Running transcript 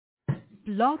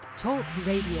Blog Talk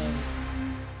Radio.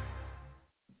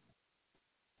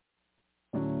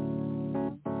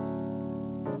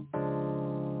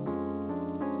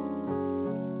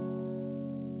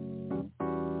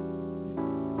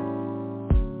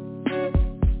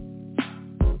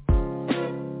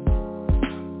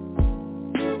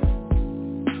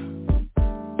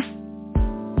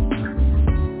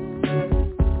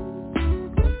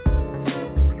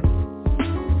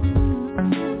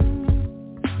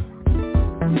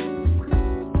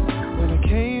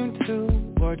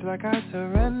 Like I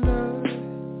surrendered,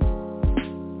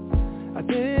 I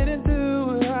didn't do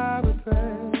what I would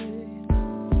pray.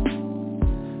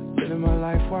 Living my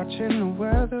life watching the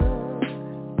weather,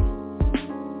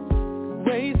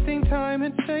 wasting time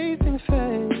and chasing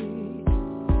fate.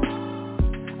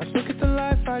 I look at the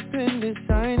life I've been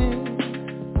designing,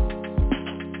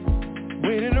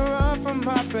 waiting around for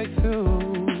my breakthrough.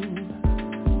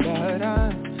 But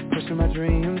I'm pushing my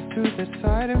dreams to the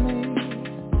side of me.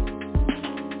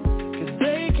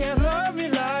 They can't love me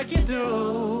like you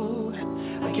do.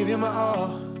 I give you my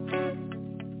all.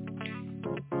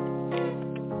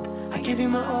 I give you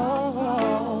my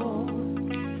all.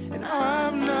 And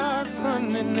I'm not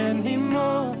running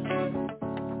anymore.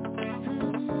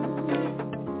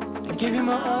 I give you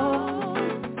my all.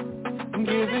 I'm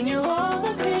giving you all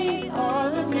of me,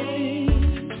 all of me.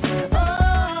 Oh,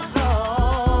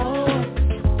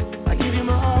 I give you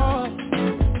my all.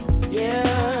 Yeah.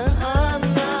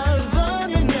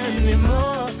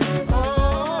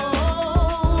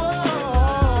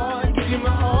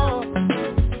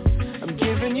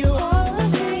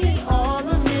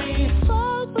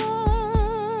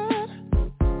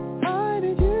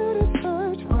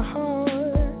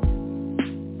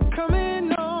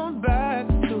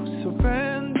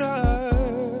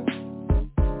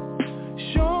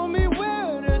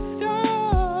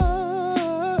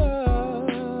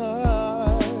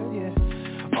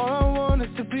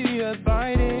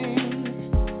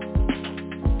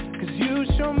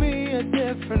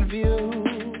 View.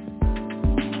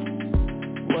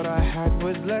 What I had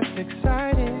was less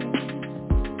exciting,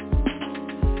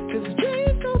 'cause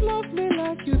dreams don't love me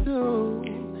like you do.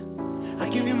 I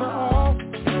give you my all.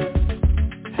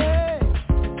 Hey,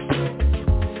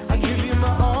 I give you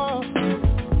my all.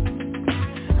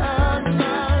 I'm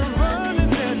not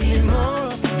running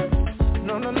anymore.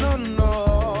 No, no, no, no.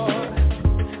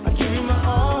 I give you my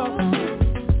all.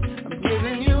 I'm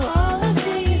giving you all of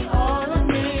me, all of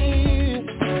me.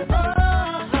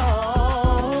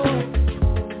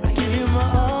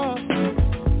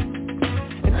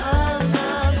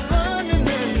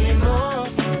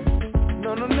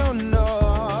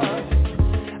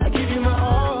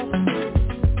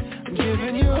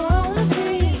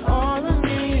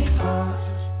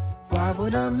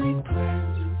 I make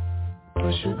plans,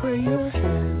 push away your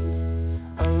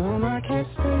hand. Alone I can't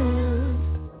stand.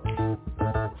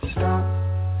 Stop,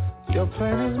 your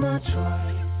plan is my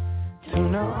choice.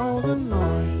 Tune out all the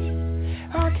noise.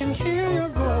 I can hear your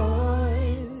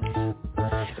voice.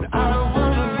 And I don't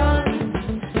wanna run,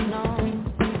 no.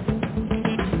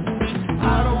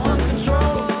 I don't want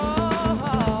control.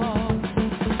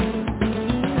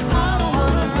 I don't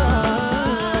wanna run.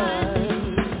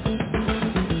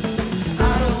 I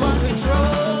don't want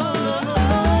control.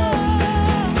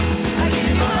 I give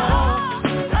you my all.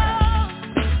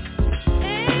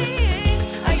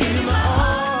 I give you my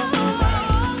all.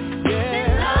 Yeah,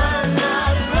 I'm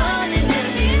not running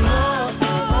anymore.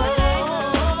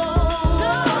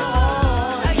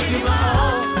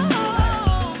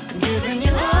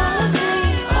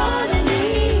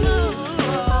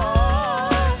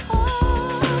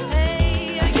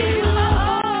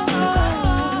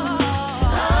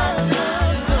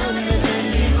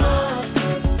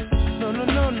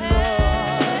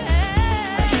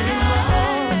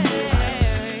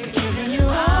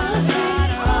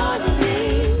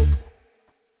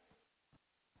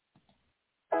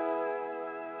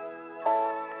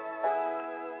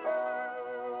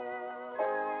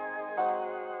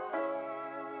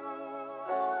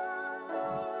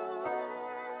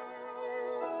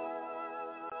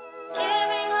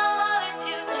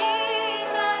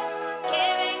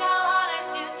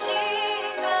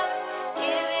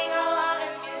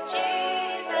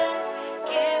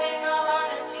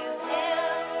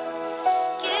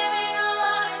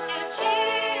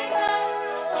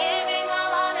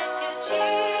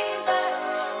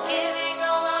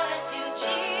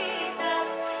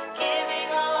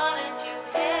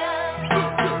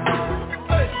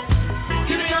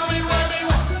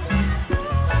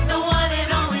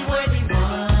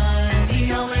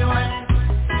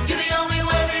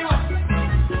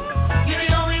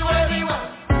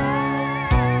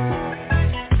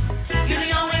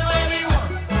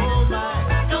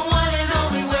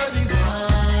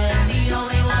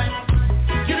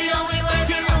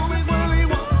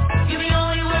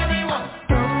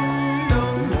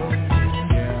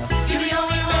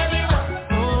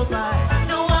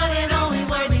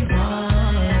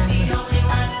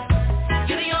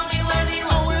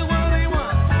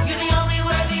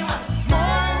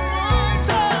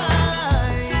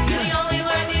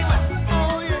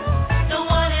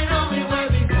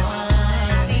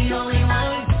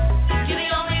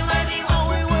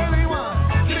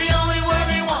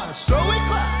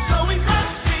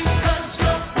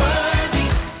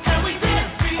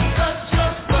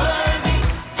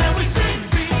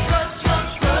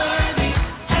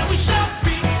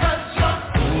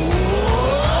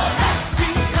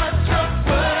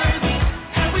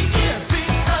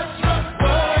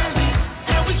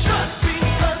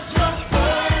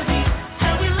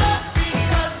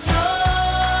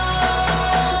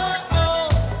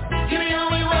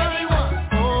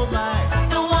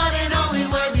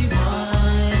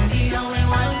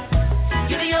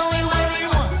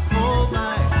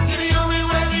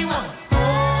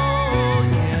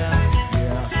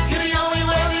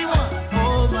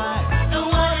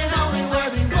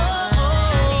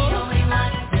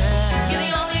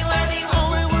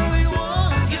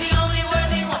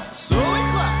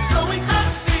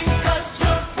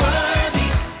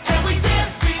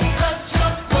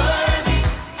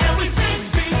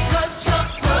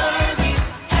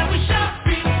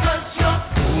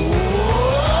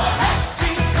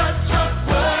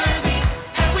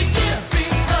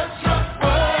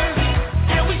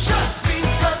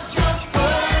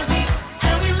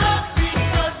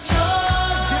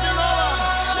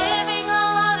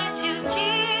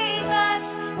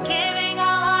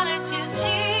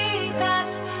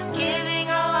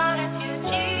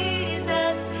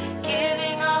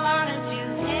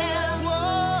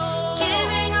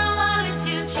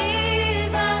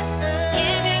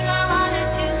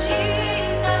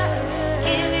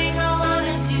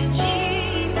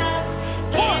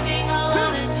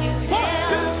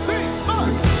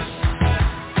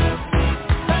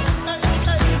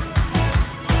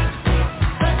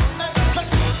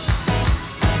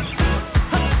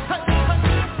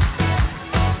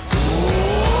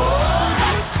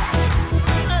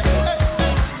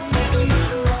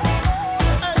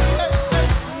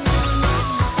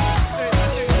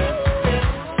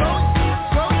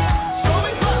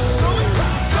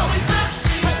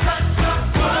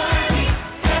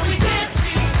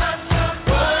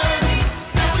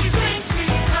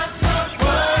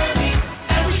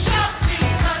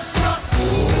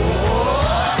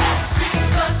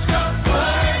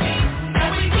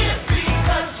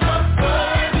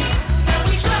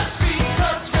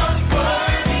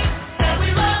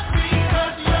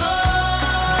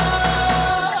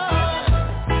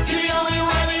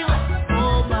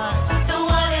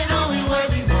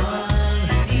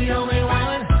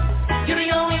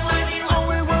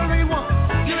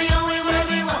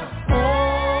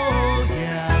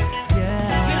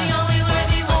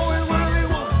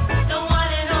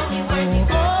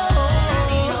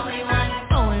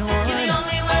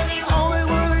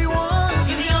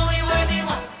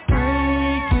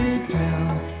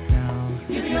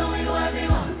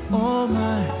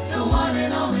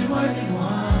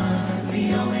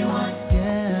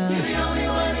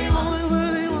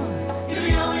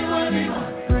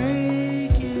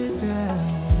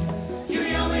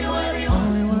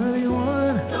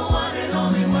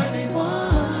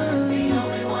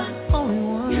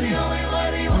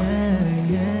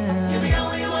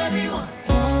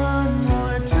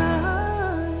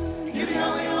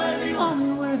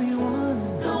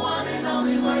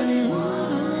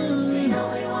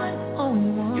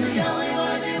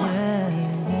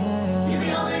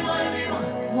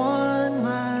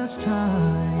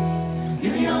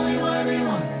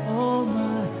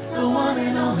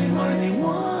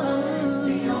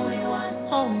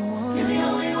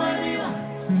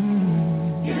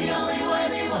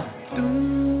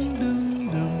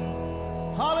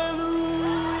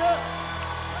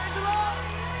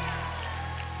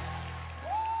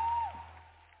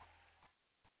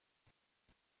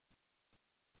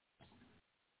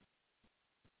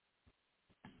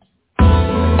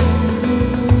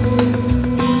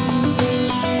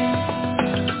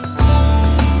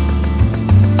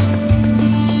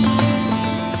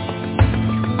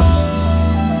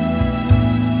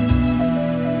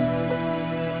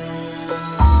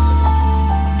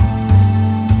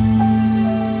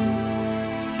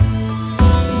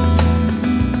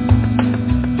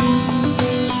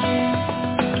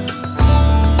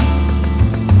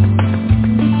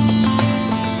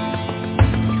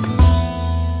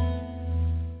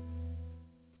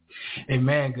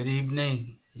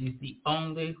 He's the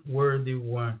only worthy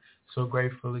one. So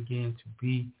grateful again to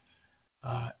be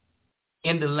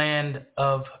in the land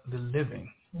of the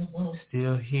living.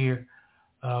 Still here,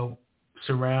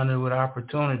 surrounded with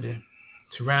opportunity,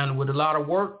 surrounded with a lot of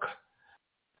work.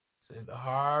 So the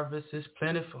harvest is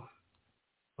plentiful,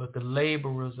 but the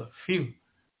laborers are few.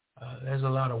 There's a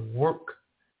lot of work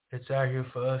that's out here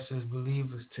for us as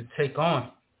believers to take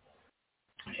on.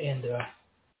 And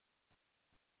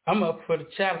I'm up for the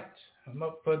challenge. I'm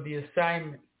up for the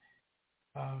assignment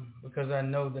because I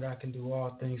know that I can do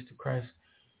all things through Christ,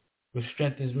 which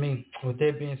strengthens me. With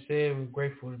that being said, we're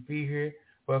grateful to be here.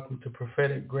 Welcome to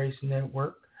Prophetic Grace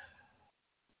Network,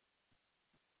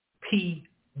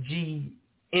 PGN.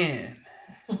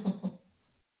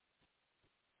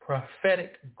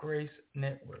 Prophetic Grace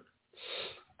Network.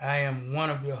 I am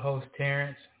one of your hosts,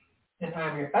 Terence. And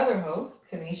I'm your other host,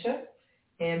 Tanisha.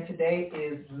 And today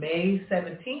is May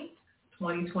 17th,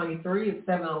 2023. It's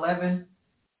 7:11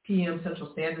 p.m.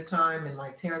 Central Standard Time. And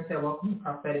like Terence said, welcome to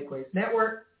Prophetic Grace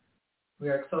Network. We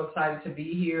are so excited to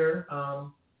be here.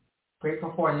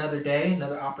 Grateful for another day,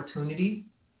 another opportunity.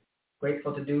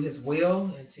 Grateful to do his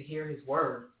will and to hear his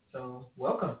word. So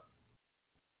welcome.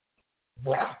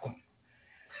 Welcome.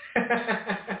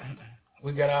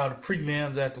 We got all the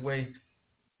prelims out the way.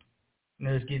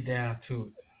 Let's get down to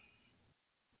it.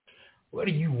 What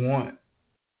do you want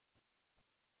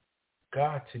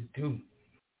God to do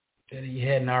that he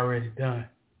hadn't already done?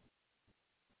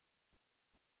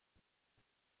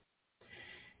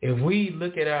 If we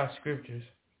look at our scriptures,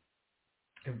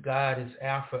 if God is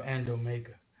Alpha and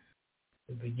Omega,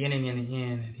 the beginning and the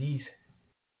end, and he's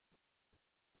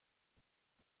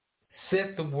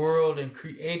set the world and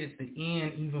created the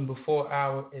end even before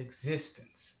our existence,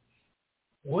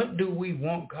 what do we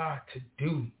want God to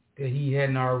do that he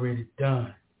hadn't already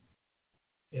done?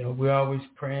 You know, we're always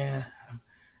praying,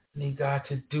 I need God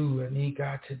to do, I need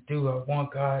God to do, I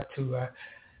want God to,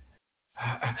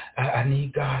 I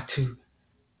need God to.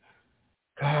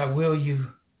 God, will you?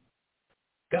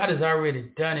 God has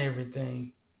already done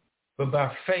everything, but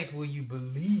by faith will you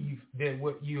believe that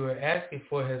what you are asking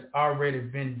for has already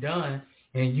been done,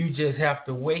 and you just have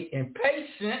to wait in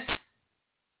patience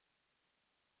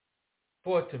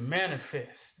for it to manifest,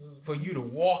 for you to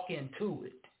walk into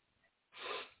it.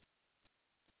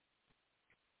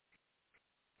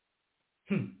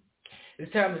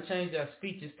 It's time to change our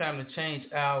speech. It's time to change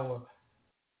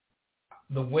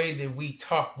the way that we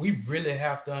talk. We really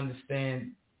have to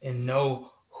understand and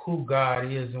know who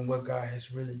God is and what God has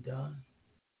really done.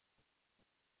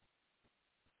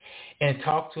 And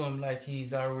talk to him like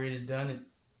he's already done it.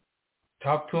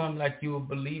 Talk to him like you're a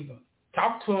believer.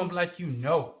 Talk to him like you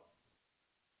know.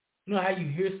 You know how you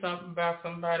hear something about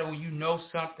somebody or you know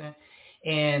something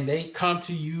and they come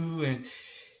to you and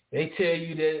they tell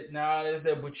you that, nah, that's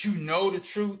that, but you know the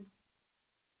truth.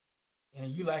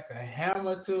 And you like a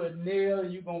hammer to a nail.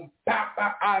 You're going to pop,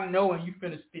 pop, I know, and you're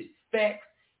going to spit facts.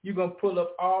 You're going to pull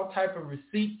up all type of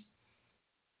receipts,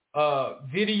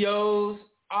 videos,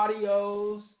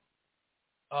 audios,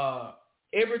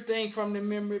 everything from the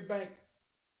memory bank,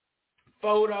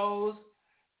 photos.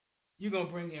 You're going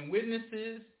to bring in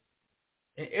witnesses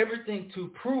and everything to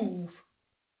prove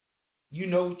you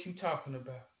know what you're talking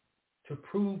about, to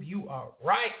prove you are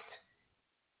right.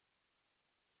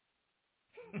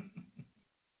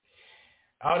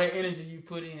 All that energy you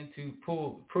put in to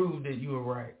prove that you are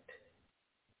right.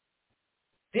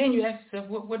 Then you ask yourself,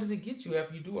 what does it get you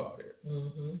after you do all that?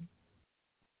 Mm-hmm.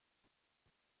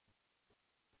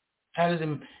 How does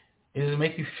it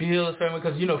make you feel?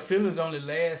 Because, you know, feelings only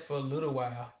last for a little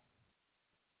while.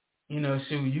 You know,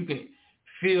 so you can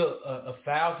feel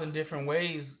 1,000 different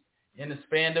ways in the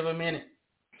span of a minute.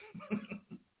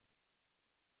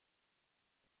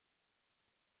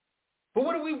 But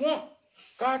what do we want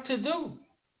God to do?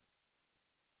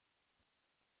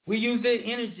 We use that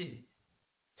energy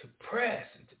to press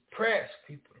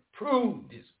people, to prove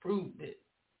this, prove that.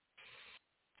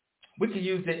 We can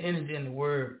use that energy in the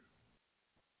word.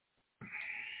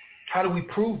 How do we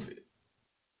prove it?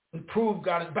 We prove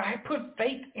God is by putting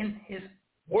faith in his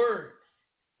word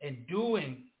and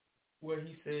doing what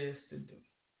he says to do.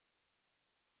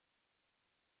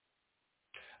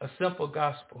 A simple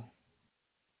gospel.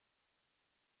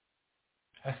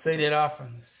 I say that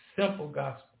often, simple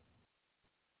gospel.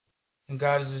 And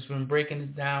God has just been breaking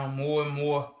it down more and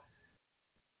more.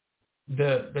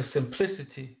 The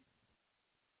simplicity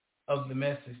of the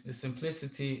message, the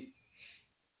simplicity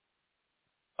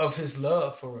of his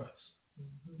love for us.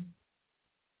 Mm-hmm.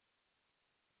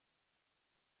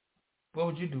 What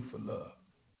would you do for love?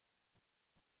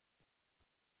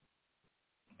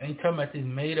 I ain't talking about this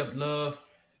made up love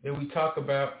that we talk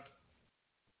about.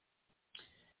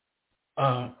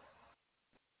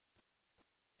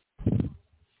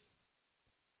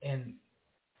 And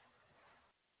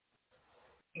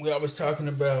we always talking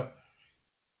about,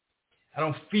 I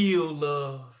don't feel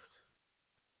loved.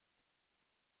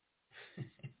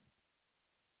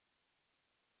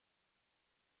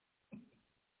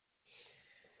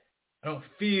 I don't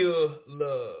feel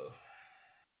love.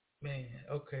 Man,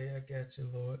 okay, I got you,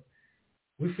 Lord.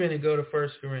 We finna go to 1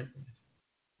 Corinthians.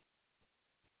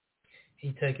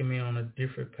 He taking me on a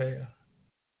different path.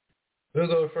 We'll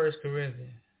go to 1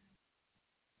 Corinthians.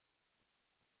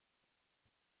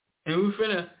 And we're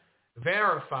finna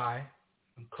verify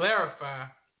and clarify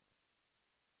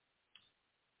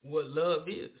what love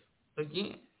is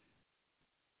again.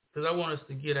 Because I want us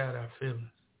to get out our feelings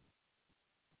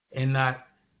and not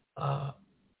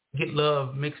get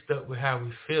love mixed up with how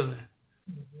we're feeling.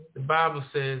 Mm-hmm. The Bible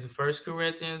says in 1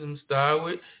 Corinthians, I'm going to start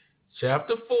with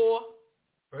chapter 4,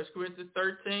 1 Corinthians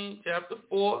 13, chapter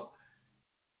 4.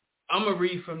 I'm going to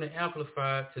read from the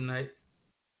Amplified tonight.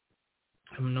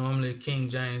 I'm normally King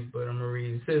James, but I'm going to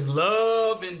read. It says,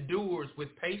 love endures with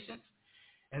patience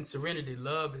and serenity.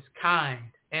 Love is kind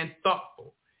and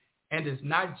thoughtful and is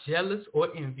not jealous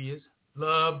or envious.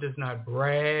 Love does not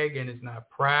brag and is not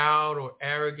proud or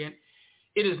arrogant.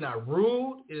 It is not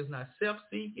rude. It is not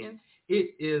self-seeking.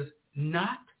 It is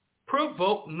not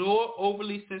provoked nor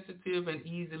overly sensitive and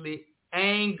easily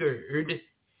angered.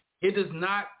 It does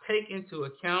not take into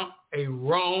account a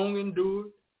wrong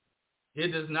endured.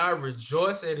 It does not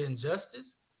rejoice at injustice,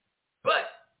 but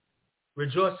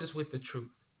rejoices with the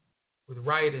truth, with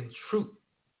right and truth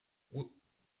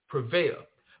prevail.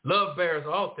 Love bears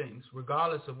all things,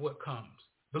 regardless of what comes.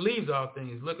 Believes all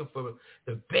things, looking for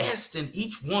the best in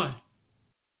each one.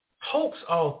 Hopes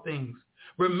all things,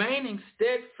 remaining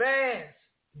steadfast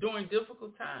during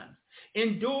difficult times.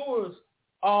 Endures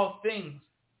all things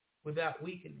without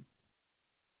weakening.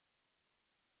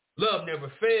 Love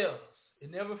never fails. It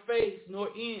never fades nor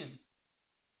ends.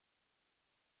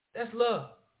 That's love.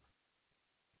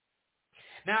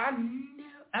 Now,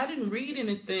 I didn't read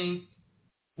anything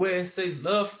where it says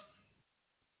love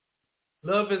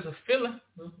is a feeling.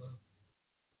 Mm-hmm.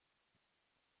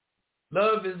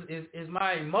 Love is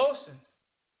my emotion.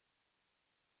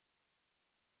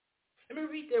 Let me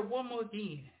read that one more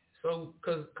again. So,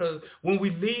 because when we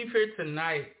leave here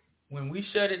tonight, when we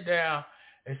shut it down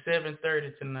at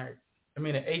 7:30 tonight, at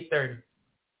 8:30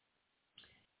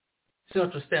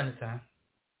 Central Standard Time,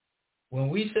 when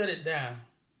we shut it down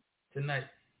tonight,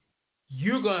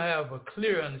 you're going to have a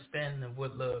clear understanding of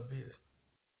what love is.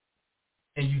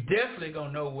 And you definitely going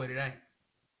to know what it ain't.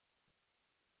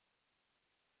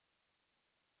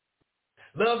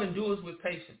 Love endures with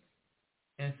patience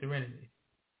and serenity.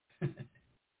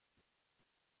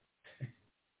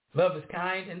 Love is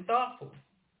kind and thoughtful.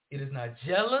 It is not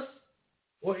jealous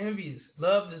or envious.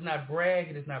 Love does not brag.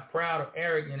 It is not proud or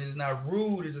arrogant. It is not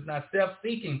rude. It is not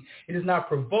self-seeking. It is not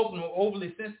provoked nor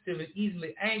overly sensitive and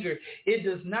easily angered. It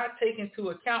does not take into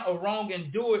account a wrong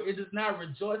endured. It does not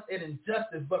rejoice at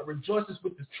injustice, but rejoices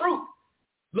with the truth.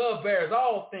 Love bears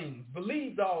all things,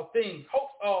 believes all things,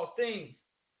 hopes all things,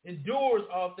 endures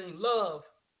all things. Love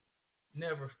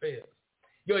never fails.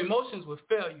 Your emotions will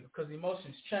fail you because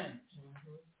emotions change.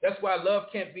 Mm-hmm. That's why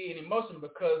love can't be an emotion,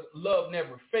 because love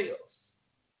never fails.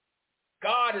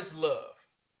 God is love.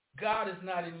 God is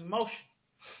not an emotion.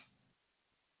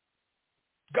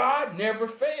 God never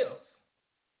fails.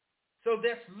 So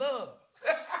that's love.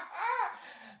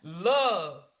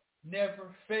 Love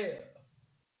never fails.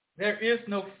 There is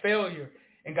no failure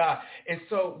in God. And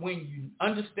so when you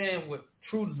understand what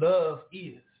true love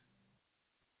is,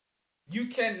 you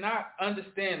cannot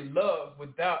understand love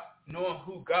without knowing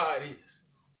who God is.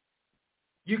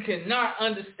 You cannot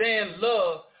understand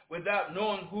love without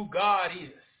knowing who God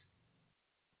is.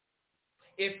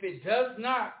 If it does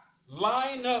not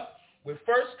line up with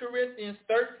 1 Corinthians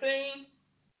 13,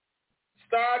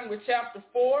 starting with chapter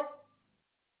 4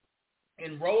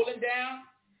 and rolling down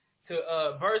to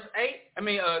verse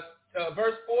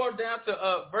 4 down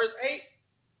to verse 8,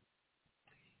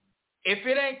 if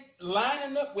it ain't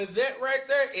lining up with that right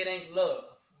there, it ain't love.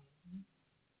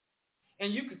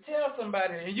 And you could tell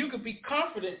somebody, and you could be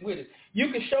confident with it.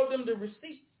 You can show them the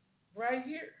receipt right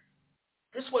here.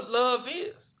 That's what love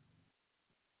is.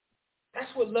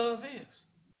 That's what love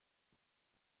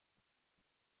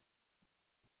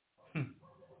is.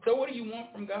 So what do you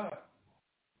want from God?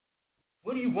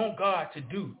 What do you want God to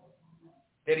do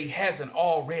that he hasn't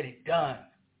already done?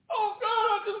 Oh, God,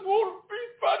 I just want to be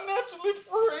financially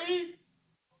free.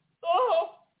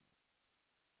 Oh,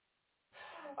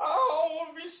 I don't want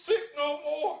to be sick no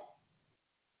more.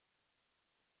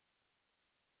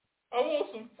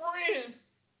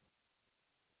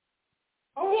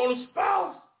 want a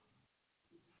spouse.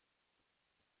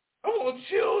 I want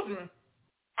children.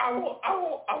 I want.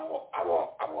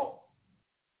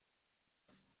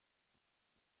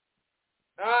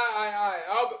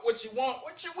 All but what you want,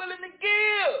 what you willing to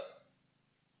give.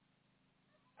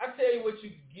 I tell you what you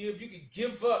can give. You can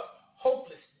give up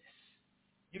hopelessness.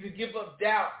 You can give up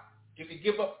doubt. You can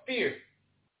give up fear.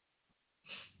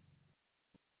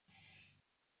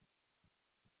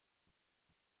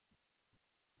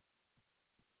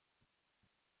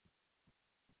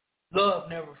 Love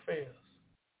never fails.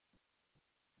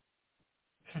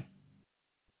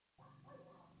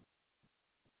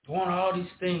 You want all these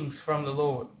things from the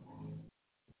Lord.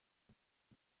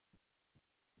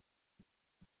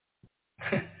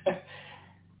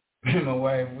 Me and my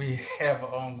wife, we have an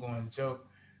ongoing joke.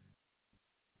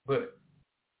 But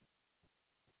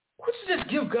would you just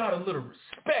give God a little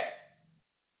respect?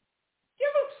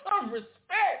 Give him some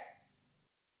respect.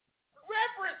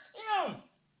 Reverence him.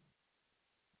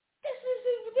 This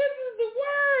is the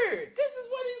word. This is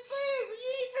what he says. You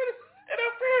ain't gonna sit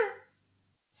up here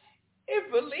and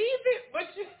believe it, but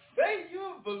you say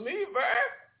you're a believer.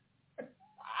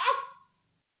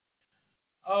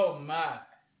 Oh my.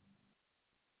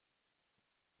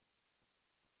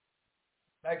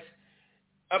 Like,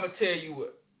 I'm gonna tell you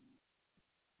what.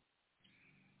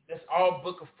 Let's all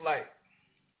book a flight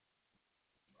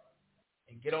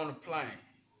and get on a plane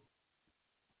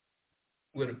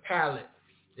with a pilot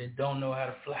that don't know how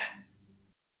to fly.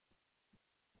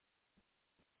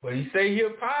 But he say he a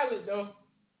pilot though.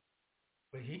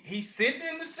 But he's sitting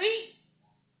in the seat.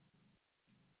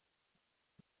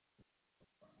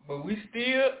 But we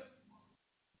still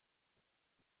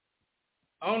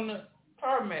on the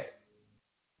tarmac.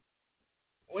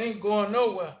 We ain't going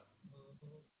nowhere.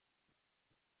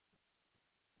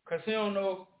 Because he don't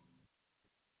know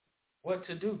what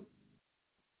to do.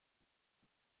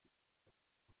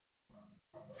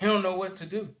 He don't know what to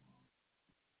do.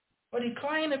 But he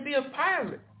claimed to be a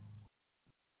pilot.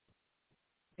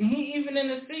 And he even in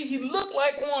the seat, he looked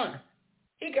like one.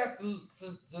 He got the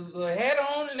hat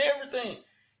on and everything.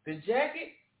 The jacket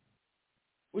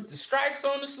with the stripes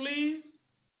on the sleeve.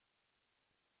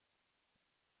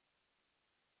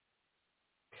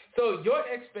 So your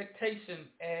expectation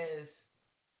as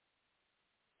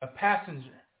a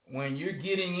passenger, when you're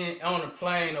getting in on a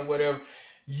plane or whatever,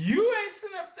 you ain't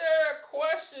sitting up there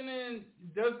questioning,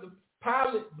 does the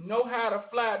pilot know how to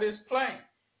fly this plane?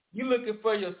 You're looking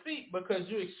for your seat because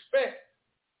you expect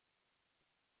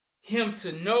him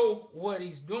to know what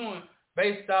he's doing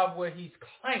based off what he's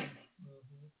claiming.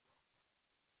 Mm-hmm.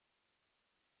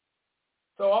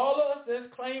 So all of us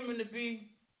that's claiming to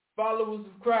be followers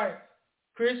of Christ,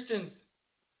 Christians,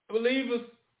 believers,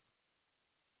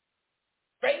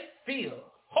 faith-filled,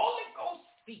 Holy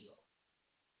Ghost-filled,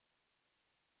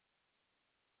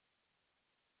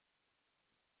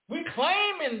 we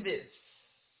claiming this.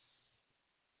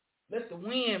 Let the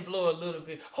wind blow a little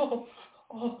bit.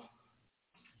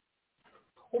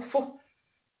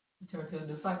 Turn to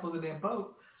the disciples of that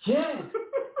boat. Yes.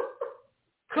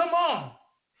 Come on.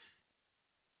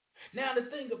 Now the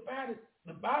thing about it,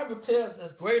 the Bible tells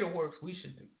us greater works we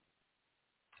should do.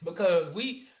 Because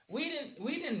we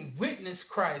didn't witness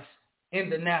Christ in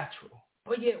the natural,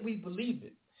 but yet we believe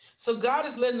it. So God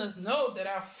is letting us know that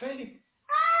our faith,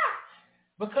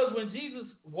 because when Jesus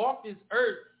walked this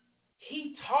earth,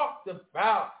 he talked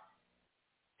about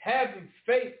having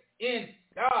faith in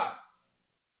God.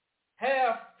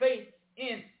 Have faith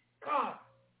in God.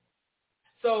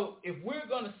 So if we're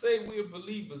going to say we're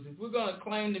believers, if we're going to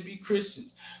claim to be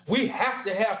Christians, we have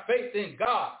to have faith in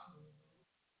God.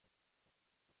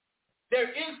 There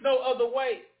is no other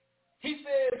way. He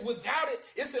says without it,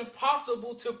 it's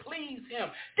impossible to please him.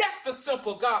 That's the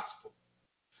simple gospel.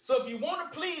 So if you want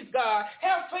to please God,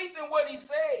 have faith in what he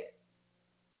said.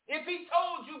 If he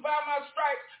told you by my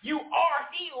stripes you are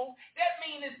healed, that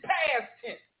means it's past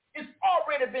tense. It's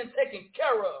already been taken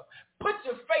care of. Put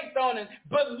your faith on it.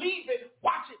 Believe it.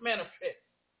 Watch it manifest.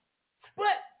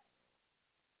 But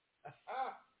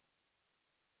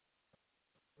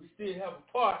we still have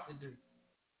a part to do.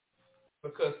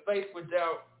 Because faith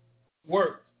without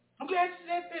work. I'm glad you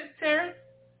said this, Terence.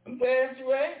 I'm glad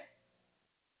you asked.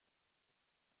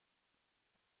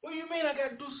 What do you mean I got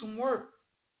to do some work?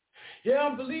 Yeah,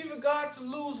 I'm believing God to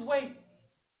lose weight.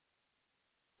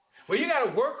 Well, you got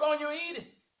to work on your eating.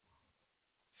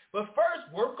 But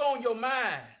first, work on your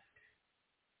mind.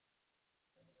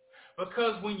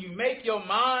 Because when you make your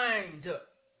mind up,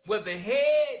 where the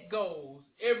head goes,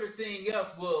 everything else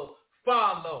will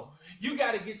follow. You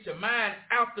got to get your mind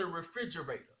out the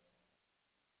refrigerator.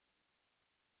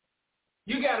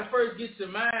 You got to first get your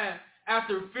mind out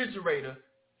the refrigerator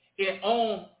and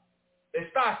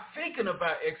start thinking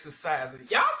about exercising.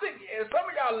 Y'all think, some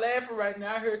of y'all laughing right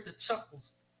now. I heard the chuckles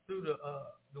through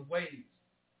the waves.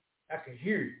 I can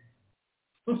hear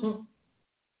it.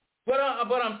 But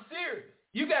I'm serious.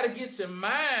 You got to get your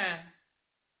mind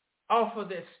off of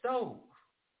that stove,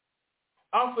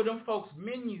 off of them folks'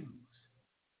 menus.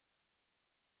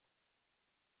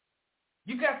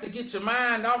 You got to get your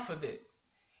mind off of it.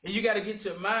 And you got to get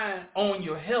your mind on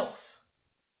your health,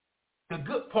 the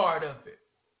good part of it.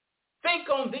 Think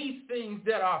on these things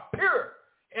that are pure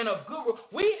and of good.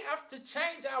 We have to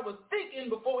change our thinking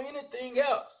before anything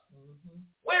else. Mm-hmm.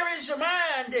 Where is your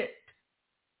mind at?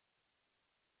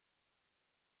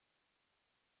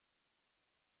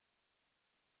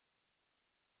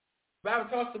 The Bible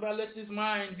talks about let this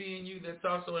mind be in you that's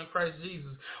also in Christ Jesus.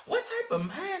 What type of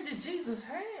mind did Jesus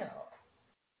have?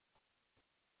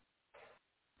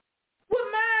 What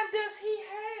mind does he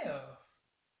have?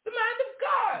 The mind of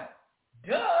God.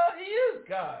 Duh, he is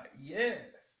God. Yes.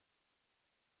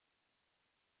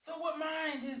 So what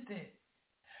mind is that?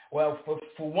 Well,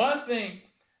 for one thing,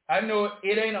 I know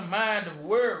it ain't a mind of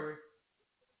worry.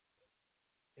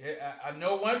 I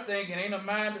know one thing, it ain't a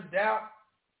mind of doubt.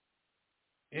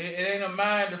 It ain't a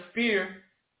mind of fear.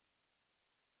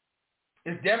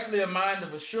 It's definitely a mind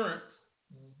of assurance.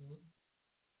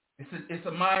 Mm-hmm. It's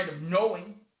a mind of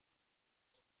knowing.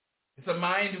 It's a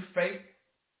mind of faith.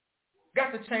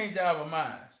 Got to change our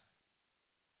minds.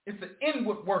 It's an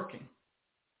inward working.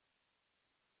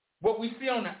 What we see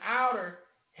on the outer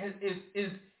is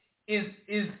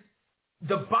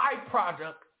the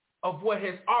byproduct of what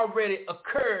has already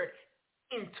occurred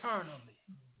internally.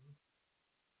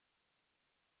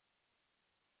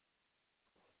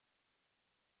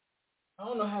 I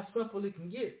don't know how simple it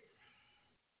can get.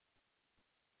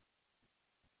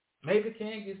 Maybe it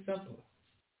can get simpler.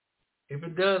 If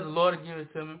it does, the Lord will give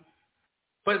it to me.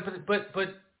 But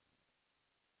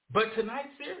tonight,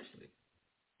 seriously,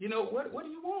 you know, what do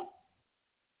you want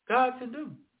God to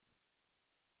do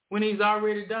when he's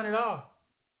already done it all?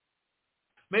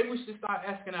 Maybe we should start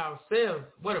asking ourselves,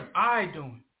 what am I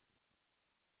doing?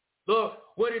 Lord,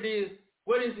 what is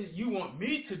it you want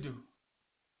me to do?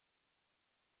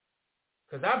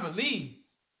 Because I believe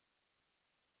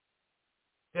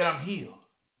that I'm healed.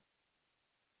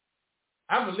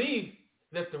 I believe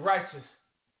that the righteous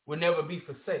will never be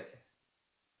forsaken,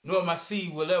 nor my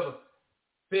seed will ever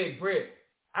beg bread.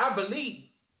 I believe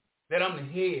that I'm the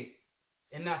head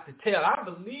and not the tail. I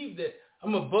believe that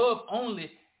I'm above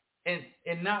only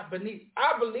and not beneath.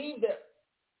 I believe that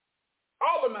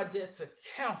all of my debts are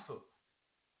canceled.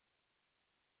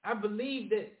 I believe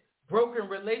that broken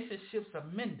relationships are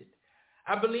mended.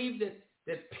 I believe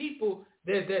that people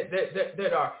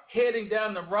that are heading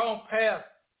down the wrong path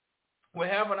will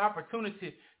have an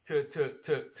opportunity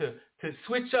to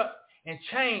switch up and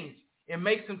change and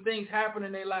make some things happen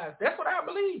in their lives. That's what I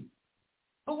believe.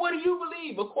 But what do you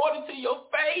believe? According to your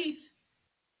faith,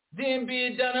 then be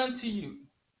it done unto you.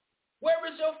 Where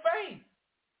is your faith?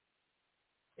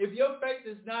 If your faith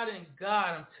is not in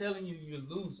God, I'm telling you, you're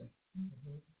losing.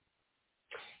 Mm-hmm.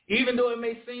 Even though it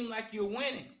may seem like you're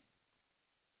winning.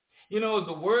 You know,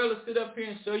 the world will sit up here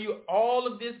and show you all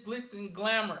of this glitz and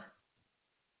glamour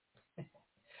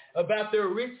about their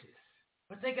riches.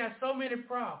 But they got so many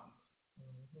problems.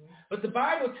 Mm-hmm. But the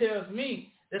Bible tells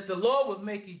me that the Lord will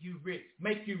make you rich,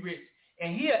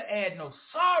 and he'll add no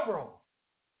sorrow.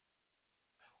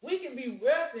 We can be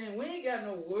wealthy and we ain't got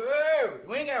no worry.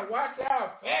 We ain't got to watch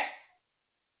our back.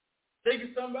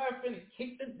 Thinking somebody finna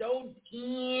kick the door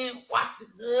in, watch the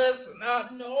goods, and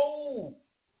not no.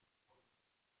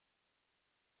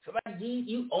 Somebody give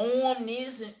you on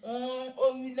this and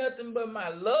owe you nothing but my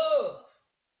love.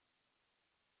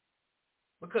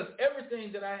 Because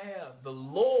everything that I have, the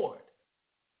Lord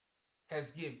has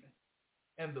given.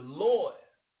 And the Lord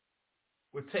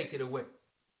will take it away.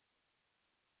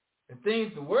 The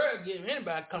things the world gives,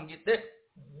 anybody come get that.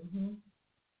 Mm-hmm.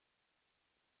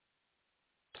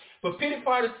 But pity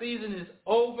party season is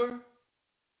over.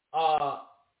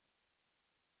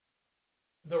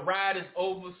 The ride is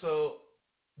over, so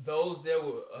those that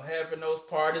were having those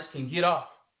parties can get off.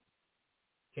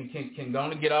 Can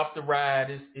go and get off the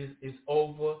ride. It's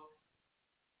over.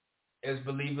 As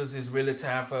believers, it's really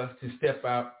time for us to step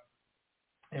out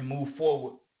and move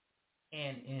forward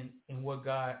in what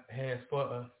God has for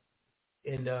us.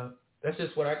 And that's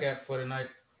just what I got for tonight.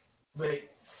 But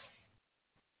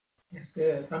that's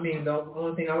good. I mean, the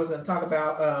only thing I was going to talk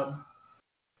about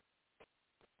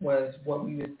was what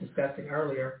we were discussing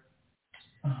earlier.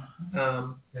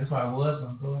 That's why I was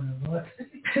going to go into what.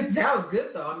 That was good,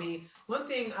 though. I mean, one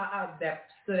thing that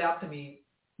stood out to me,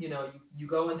 you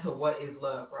go into what is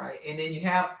love, right? And then you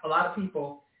have a lot of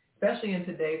people, especially in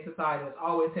today's society, that's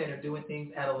always saying they're doing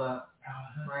things out of love,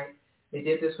 right? They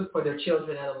did this for their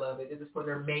children out of love. They did this for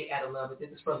their mate out of love. They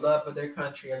did this for love for their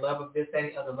country or love of this,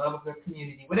 that, or the love of their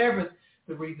community, whatever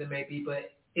the reason may be.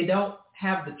 But it don't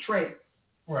have the traits.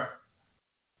 Right.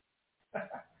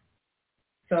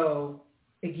 So,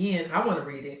 again, I want to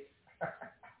read it.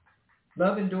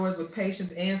 Love endures with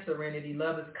patience and serenity.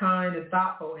 Love is kind and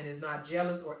thoughtful and is not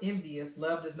jealous or envious.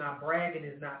 Love does not brag and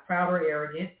is not proud or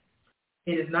arrogant.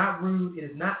 It is not rude. It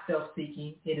is not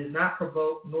self-seeking. It is not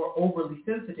provoked nor overly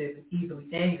sensitive and easily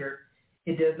angered.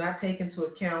 It does not take into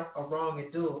account a wrong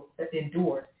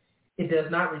endured. It does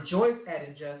not rejoice at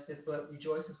injustice, but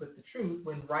rejoices with the truth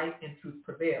when right and truth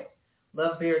prevail.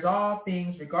 Love bears all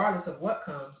things regardless of what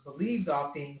comes, believes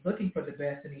all things, looking for the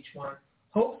best in each one,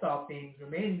 hopes all things,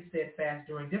 remaining steadfast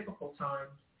during difficult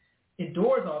times,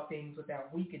 endures all things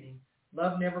without weakening.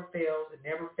 Love never fails, it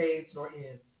never fades nor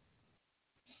ends.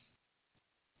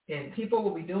 And people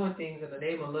will be doing things in the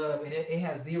name of love, and it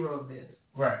has zero of this.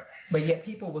 Right. But yet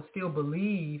people will still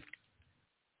believe,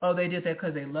 oh, they did that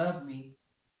because they love me,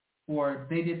 or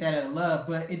they did that out of love,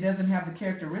 but it doesn't have the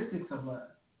characteristics of love.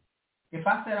 If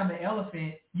I said I'm an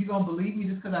elephant, you going to believe me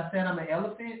just because I said I'm an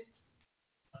elephant?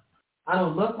 I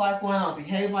don't look like one. I don't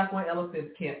behave like one.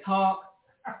 Elephants can't talk.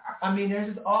 I mean,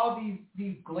 there's just all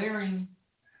these glaring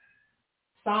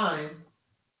signs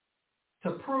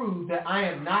to prove that I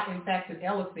am not, in fact, an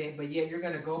elephant, but yet you're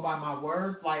going to go by my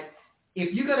words. Like,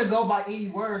 if you're going to go by any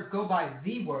words, go by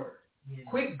the word. Yeah.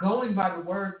 Quit going by the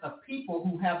words of people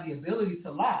who have the ability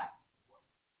to lie.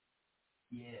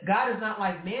 Yeah. God is not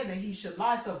like man that he should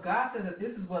lie. So if God says that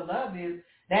this is what love is,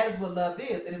 that is what love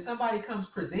is. And if somebody comes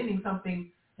presenting something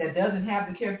that doesn't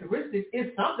have the characteristics,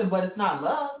 it's something, but it's not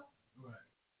love. Right.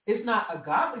 It's not a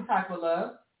godly type of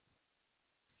love.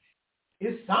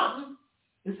 It's something.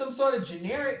 It's some sort of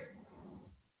generic,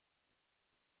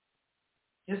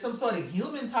 it's some sort of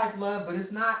human type love, but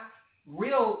it's not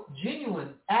real, genuine,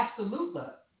 absolute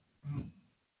love. Mm.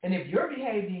 And if you're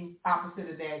behaving opposite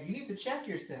of that, you need to check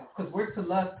yourself, because we're to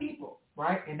love people,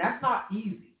 right? And that's not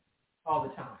easy all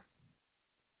the time.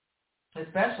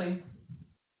 Especially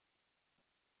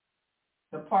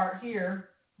the part here,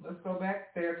 let's go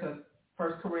back there to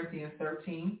 1 Corinthians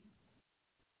 13.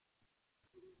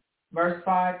 Verse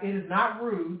 5, it is not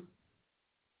rude,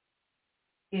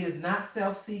 it is not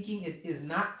self-seeking, it is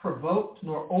not provoked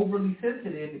nor overly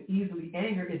sensitive and easily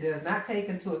angered. It does not take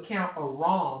into account a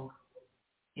wrong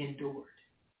endured,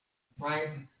 right?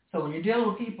 So when you're dealing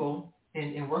with people,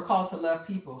 and we're called to love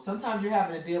people, sometimes you're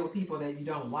having to deal with people that you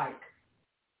don't like.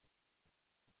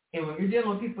 And when you're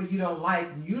dealing with people you don't like,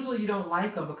 usually you don't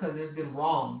like them because there's been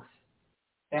wrongs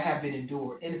that have been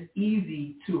endured. And it's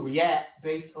easy to react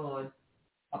based on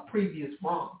a previous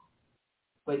wrong.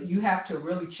 But you have to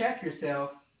really check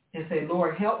yourself and say,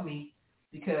 Lord, help me,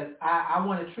 because I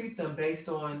want to treat them based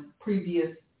on previous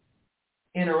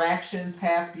interactions,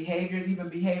 past behaviors, even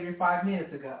behavior 5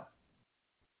 minutes ago,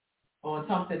 on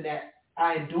something that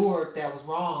I endured that was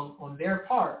wrong on their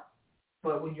part.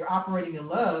 But when you're operating in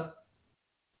love,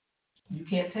 you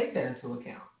can't take that into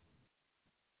account.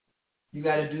 You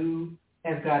got to do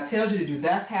as God tells you to do.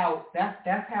 That's how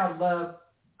love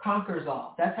conquers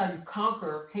all. That's how you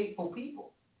conquer hateful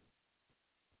people.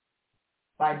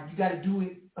 Like, you got to do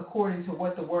it according to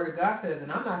what the Word of God says.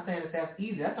 And I'm not saying that that's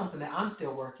easy. That's something that I'm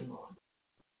still working on.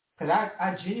 Because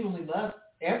I genuinely love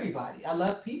everybody. I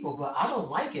love people, but I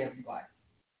don't like everybody.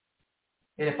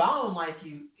 And if I don't like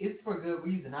you, it's for good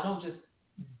reason. I don't just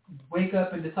wake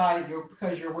up and decide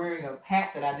because you're wearing a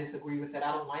hat that I disagree with, that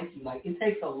I don't like you. Like, it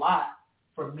takes a lot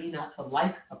for me not to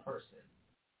like a person.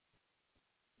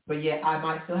 But yet I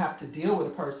might still have to deal with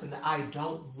a person that I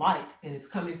don't like, and it's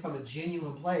coming from a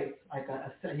genuine place. Like,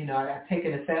 I take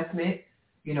an assessment,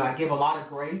 I give a lot of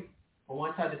grace, but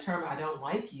once I determine I don't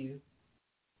like you,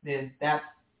 then that's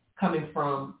coming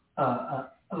from a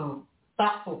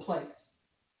thoughtful place.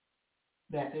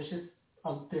 That there's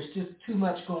just too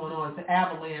much going on. It's an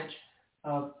avalanche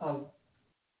of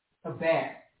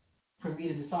bad for me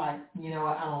to decide,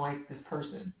 I don't like this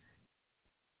person.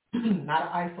 Not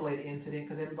an isolated incident,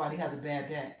 because everybody has a bad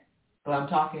day. But I'm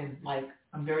talking like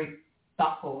I'm very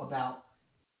thoughtful about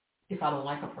if I don't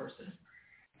like a person.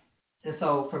 And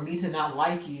so for me to not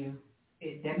like you,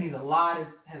 that means a lot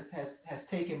has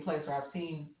taken place, or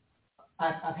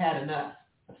I've had enough.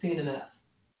 I've seen enough.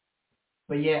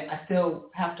 But yet I still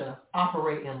have to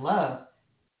operate in love.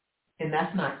 And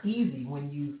that's not easy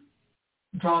when you've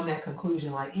drawn that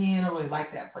conclusion, like, I don't really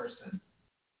like that person.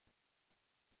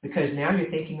 Because now you're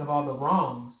thinking of all the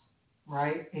wrongs,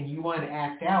 right? And you want to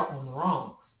act out on the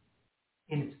wrongs.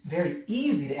 And it's very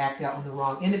easy to act out on the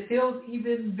wrong. And it feels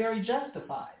even very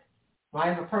justified,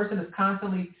 right? If a person is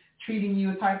constantly treating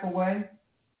you a type of way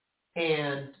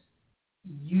and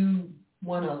you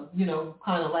want to,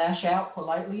 kind of lash out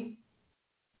politely,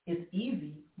 it's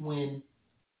easy when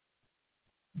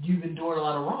you've endured a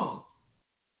lot of wrong.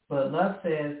 But love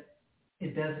says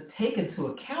it doesn't take into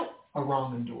account a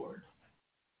wrong endured.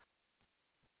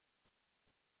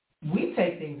 We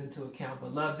take things into account,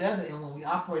 but love doesn't. And when we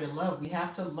operate in love, we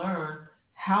have to learn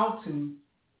how to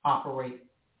operate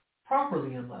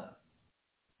properly in love.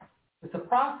 It's a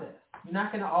process. You're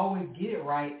not going to always get it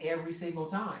right every single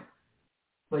time.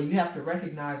 But you have to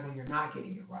recognize when you're not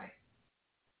getting it right.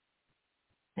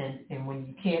 And when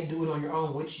you can't do it on your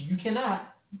own, which you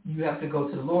cannot, you have to go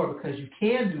to the Lord, because you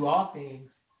can do all things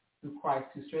through Christ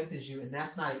who strengthens you, and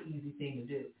that's not an easy thing to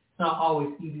do. It's not always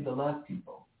easy to love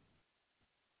people.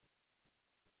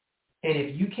 And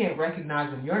if you can't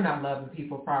recognize when you're not loving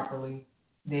people properly,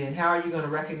 then how are you going to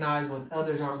recognize when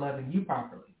others aren't loving you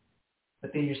properly?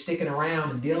 But then you're sticking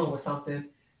around and dealing with something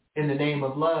in the name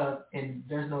of love, and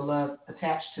there's no love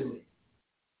attached to it.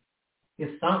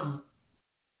 It's something,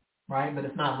 right? But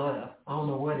it's not love. I don't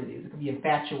know what it is. It could be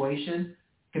infatuation.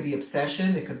 It could be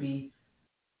obsession. It could be,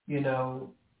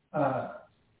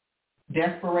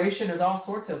 desperation. There's all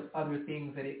sorts of other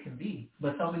things that it can be.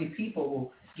 But so many people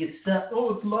will get stuck.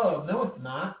 Oh, it's love. No, it's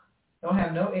not. Don't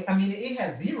have no. It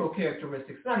has zero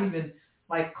characteristics. It's not even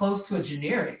like close to a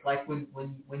generic. Like when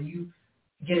you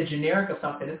get a generic of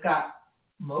something, it's got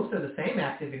most of the same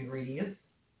active ingredients,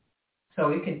 so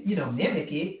it can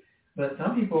mimic it. But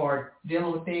some people are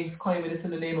dealing with things claiming it's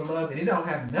in the name of love, and it don't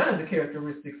have none of the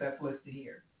characteristics that's listed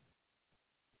here.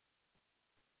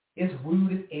 It's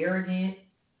rude. It's arrogant.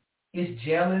 It's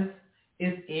jealous.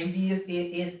 It's envious.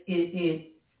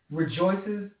 It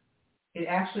rejoices. It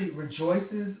actually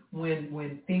rejoices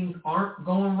when things aren't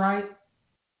going right.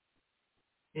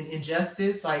 In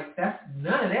injustice, like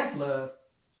none of that's love.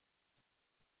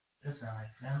 That sounds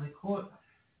like family court.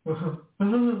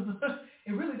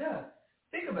 It really does.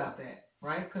 Think about that,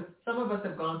 right? Because some of us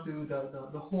have gone through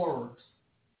the horrors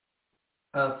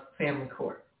of family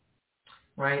court,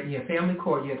 right? You have family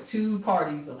court. You have two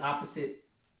parties on opposite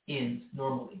ends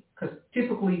normally, because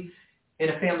typically in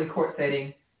a family court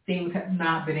setting, things have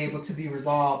not been able to be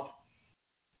resolved,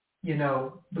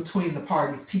 between the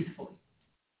parties peacefully.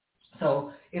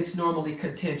 So it's normally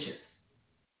contentious.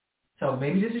 So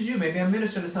maybe this is you. Maybe I'm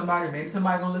ministering to somebody, or maybe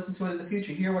somebody's going to listen to it in the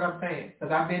future, hear what I'm saying.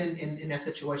 Because I've been in that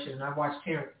situation, and I've watched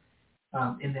Terence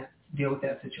deal with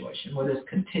that situation where there's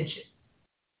contention,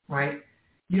 right?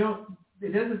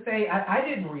 It doesn't say, I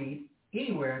didn't read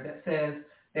anywhere that says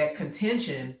that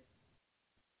contention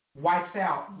wipes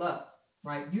out love,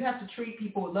 right? You have to treat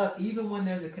people with love even when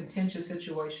there's a contentious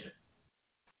situation.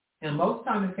 And most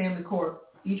times in family court,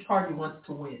 each party wants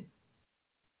to win.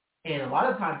 And a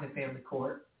lot of times in family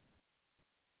court,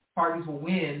 parties will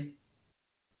win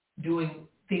doing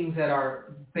things that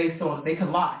are based on, they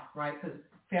can lie, right? Because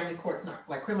family court's not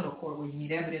like criminal court where you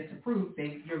need evidence to prove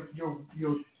things.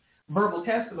 Your verbal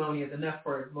testimony is enough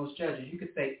for most judges. You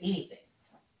could say anything,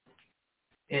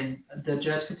 and the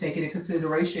judge could take it into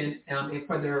consideration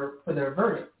for their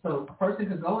verdict. So a person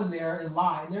could go in there and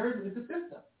lie, and it's a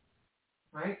system,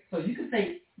 right? So you could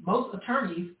say most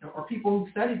attorneys or people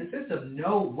who study the system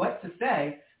know what to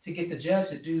say to get the judge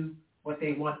to do what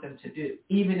they want them to do,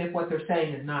 even if what they're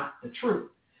saying is not the truth.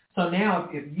 So now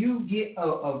if you get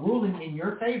a ruling in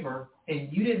your favor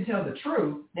and you didn't tell the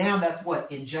truth, now that's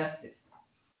what? Injustice.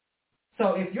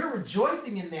 So if you're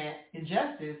rejoicing in that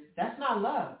injustice, that's not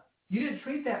love. You didn't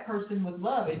treat that person with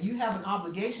love, and you have an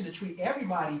obligation to treat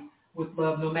everybody with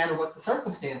love no matter what the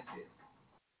circumstance is.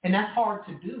 And that's hard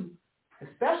to do,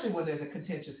 especially when there's a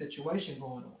contentious situation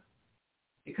going on.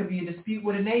 It could be a dispute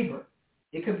with a neighbor.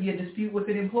 It could be a dispute with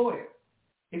an employer.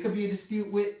 It could be a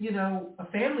dispute with, a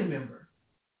family member.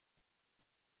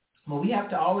 Well, we have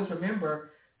to always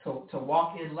remember to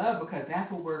walk in love, because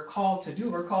that's what we're called to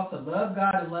do. We're called to love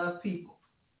God and love people.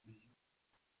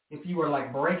 If you were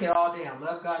like, break it all down,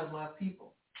 love God and love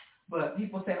people. But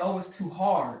people say, oh, it's too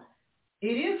hard. It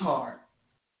is hard.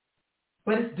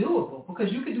 But it's doable,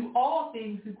 because you can do all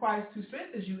things through Christ who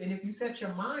strengthens you. And if you set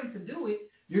your mind to do it,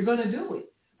 you're going to do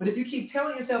it. But if you keep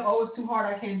telling yourself, oh, it's too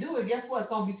hard, I can't do it, guess what? It's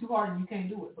going to be too hard and you can't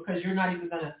do it, because you're not even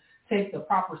going to take the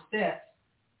proper steps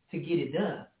to get it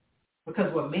done.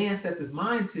 Because what man sets his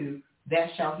mind to, that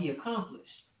shall he accomplish.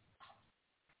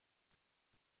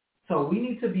 So we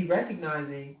need to be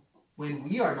recognizing when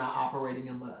we are not operating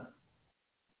in love.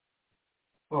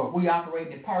 Or if we operate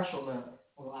in partial love.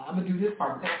 Well, I'm going to do this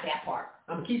part, but not that part.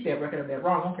 I'm going to keep that record of that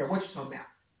wrong. I don't care what you're talking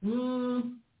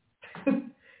about.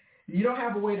 You don't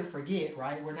have a way to forget,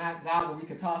 right? We're not God where we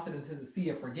can toss it into the sea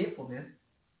of forgetfulness.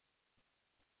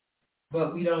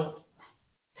 But we don't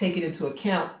take it into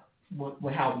account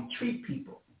with how we treat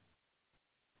people.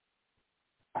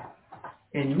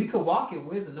 And we could walk in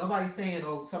wisdom. Nobody's saying,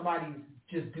 oh, somebody's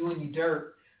just doing you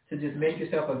dirt to just make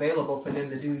yourself available for them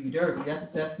to do you dirty.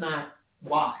 That's not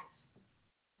wise.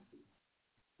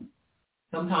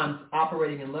 Sometimes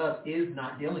operating in love is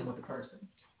not dealing with the person.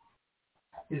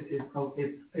 It's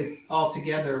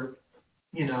altogether,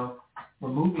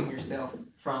 removing yourself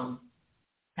from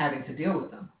having to deal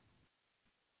with them.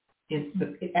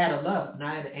 It's out of love,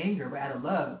 not out of anger, but out of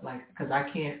love. Like, because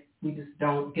we just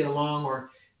don't get along, or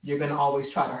you're going to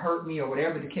always try to hurt me, or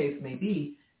whatever the case may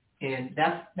be. And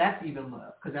that's even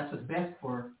love, because that's what's best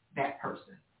for that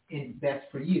person and best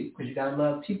for you, because you got to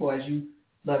love people as you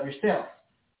love yourself.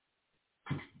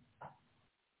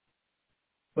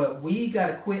 But we got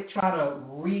to quit trying to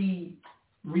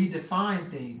redefine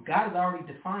things. God has already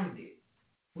defined it.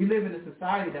 We live in a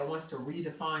society that wants to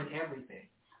redefine everything,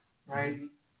 right?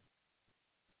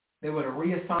 They want to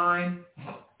reassign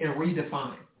and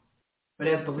redefine. But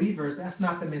as believers, that's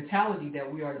not the mentality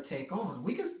that we are to take on.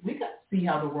 We can see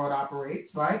how the world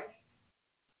operates, right?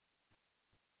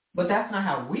 But that's not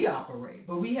how we operate.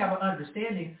 But we have an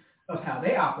understanding of how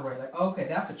they operate. Like, okay,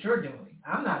 that's what you're doing.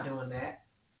 I'm not doing that,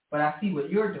 but I see what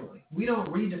you're doing. We don't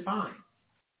redefine.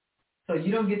 So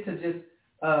you don't get to just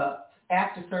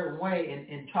act a certain way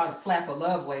and try to slap a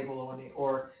love label on it,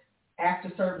 or act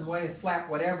a certain way and slap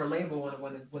whatever label on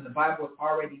it when the Bible has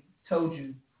already told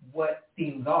you what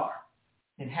things are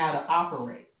and how to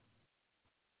operate.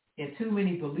 And too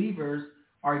many believers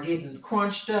are getting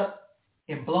crunched up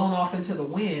and blown off into the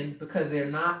wind because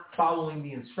they're not following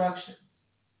the instructions.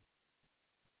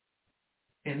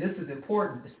 And this is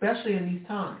important, especially in these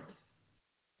times,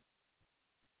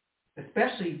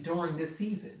 especially during this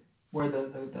season where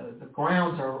the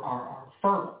grounds are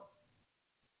fertile.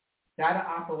 Got to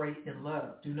operate in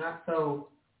love. Do not sow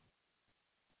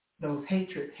those hate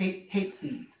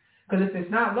seeds. Because if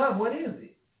it's not love, what is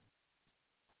it?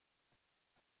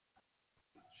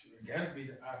 It got to be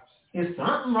the opposite. It's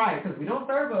something, right? Because we don't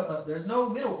serve there's no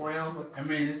middle ground. I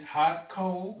mean, it's hot,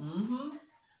 cold,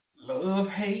 love,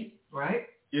 hate, right?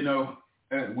 I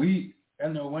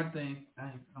know one thing.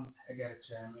 I got to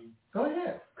chime in. Go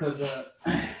ahead. Because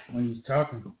when you're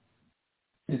talking,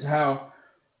 it's how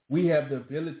we have the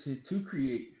ability to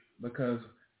create, because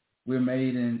we're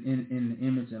made in the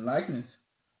image and likeness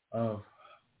of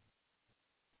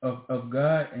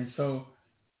God, and so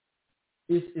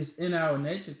it's in our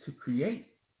nature to create,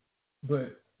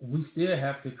 but we still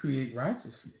have to create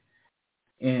righteously.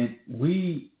 And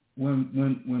when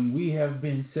we have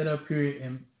been set up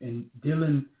here and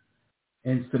dealing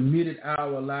and submitted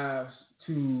our lives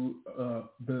to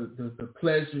the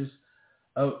pleasures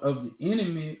of the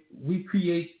enemy, we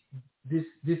create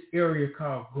this area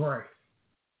called gray.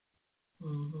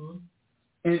 Mm-hmm.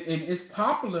 And it's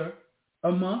popular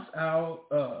amongst our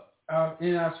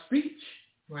in our speech,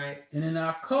 right, and in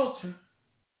our culture.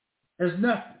 There's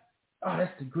nothing. Oh,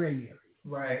 that's the gray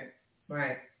area.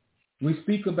 Right. We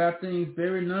speak about things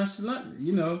very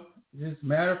nonchalantly, just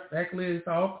matter of factly, it's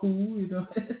all cool,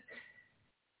 It's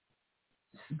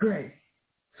gray.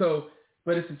 So,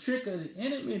 but it's a trick of the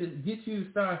enemy to get you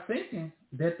to start thinking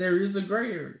that there is a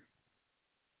gray area,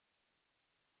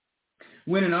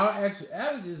 when in all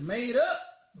actuality it's made up.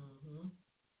 Mm-hmm.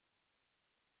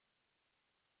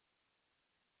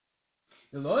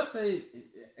 The Lord says,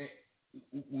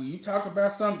 when you talk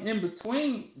about something in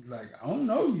between, like, I don't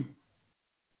know you.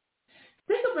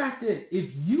 Think about that.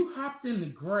 If you hopped in the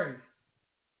grave,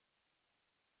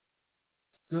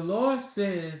 the Lord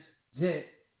says that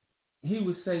he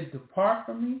would say, depart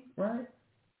from me, right?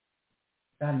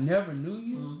 I never knew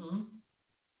you. Mm-hmm.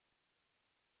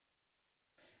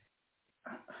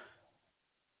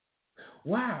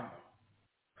 Wow.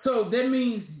 So that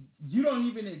means you don't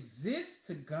even exist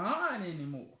to God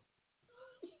anymore.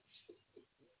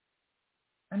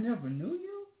 I never knew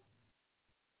you.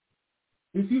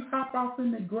 If you hop off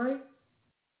in the grave,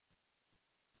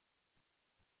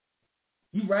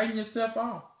 you writing yourself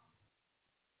off.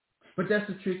 But that's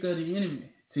the trick of the enemy,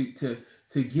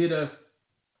 to get us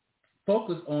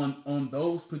focused on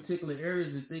those particular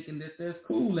areas and thinking that that's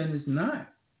cool, and it's not.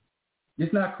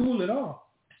 It's not cool at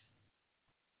all.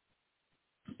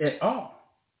 At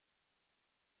all.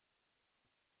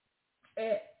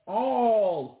 At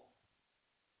all.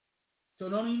 So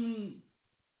don't even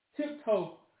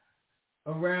tiptoe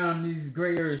around these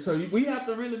gray areas. So we have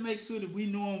to really make sure that we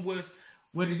know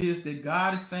what it is that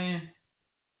God is saying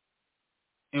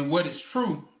and what is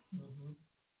true,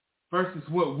 versus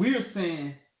what we're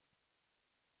saying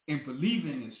and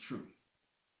believing is true.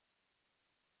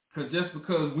 Because just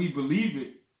because we believe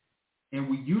it and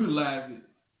we utilize it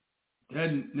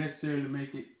doesn't necessarily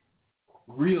make it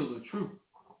real or true.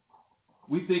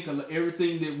 We think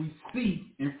everything that we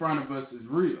see in front of us is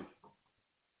real.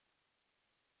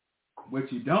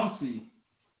 What you don't see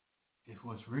is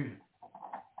what's real.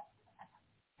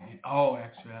 In all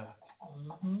actuality.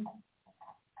 Mm-hmm.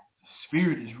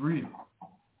 Spirit is real.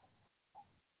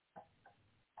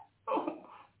 Oh,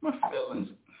 my feelings.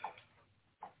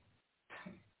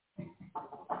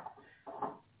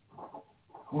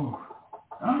 Ooh.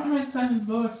 I don't know how many times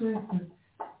the Lord said to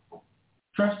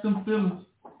trust them feelings.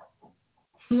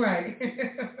 Right.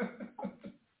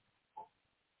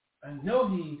 I know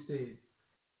he ain't said.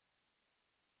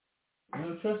 You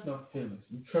don't trust no feelings.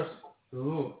 You trust the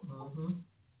Lord. Mm-hmm.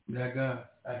 That God.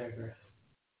 I digress.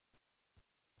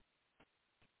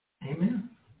 Amen.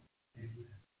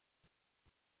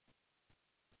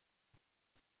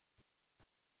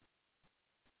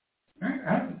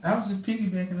 I was just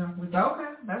piggybacking off with you.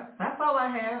 Okay, that's all I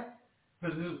had.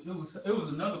 Because it was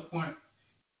another point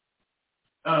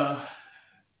that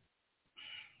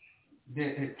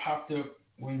had popped up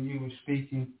when you were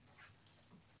speaking,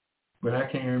 but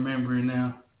I can't remember it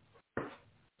now.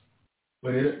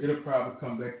 But it'll probably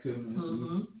come back to me.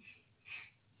 Mm-hmm.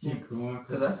 Keep going.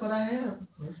 So that's what I had.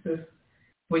 It's just,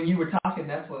 when you were talking,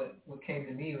 that's what came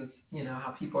to me was,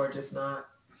 how people are just not.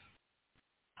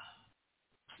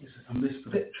 I'm listening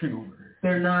for that trigger word.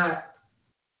 They're not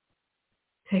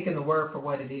taking the word for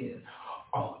what it is.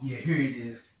 Oh, yeah, here it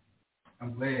is.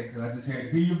 I'm glad because I just had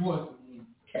to hear your voice.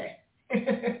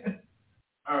 Okay.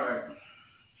 All right.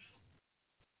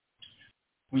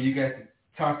 When you got to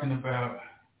talking about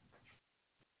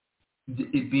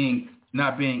it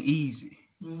not being easy.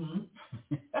 Mm-hmm.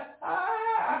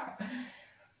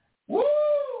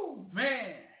 Woo,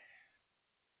 man.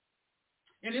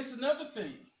 And it's another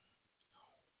thing.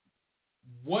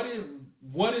 What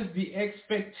is the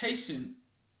expectation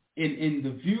in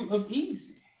the view of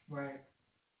easy? Right.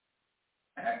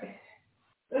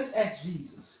 Let's ask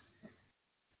Jesus.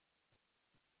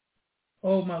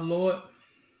 Oh, my Lord,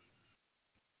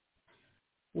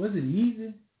 was it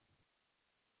easy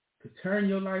to turn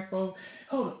your life over?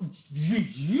 Hold on.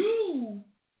 You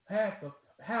have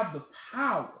the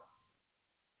power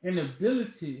and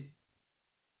ability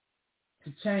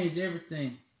to change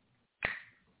everything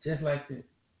just like that.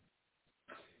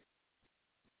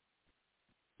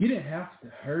 You didn't have to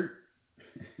hurt.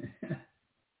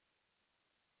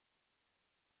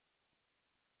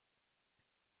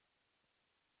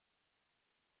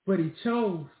 But he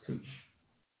chose to.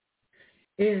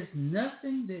 There's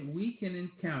nothing that we can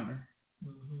encounter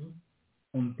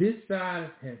on this side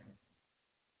of heaven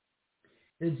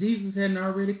that Jesus hadn't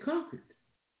already conquered.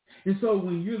 And so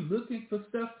when you're looking for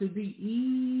stuff to be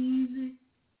easy,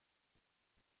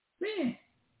 man,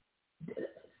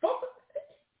 focus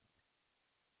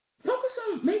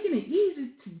on making it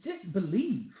easy to just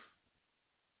believe.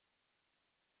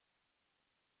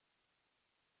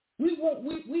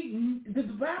 The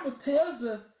Bible tells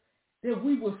us that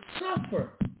we will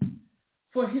suffer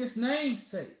for his name's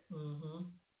sake. Mm-hmm.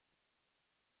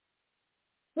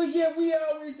 But yet we are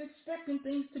always expecting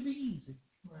things to be easy.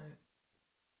 Right.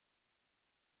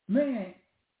 Man,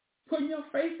 putting your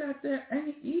faith out there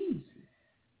ain't easy.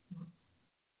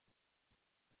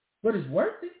 But it's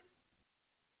worth it.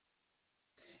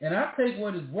 And I take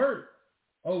what it's worth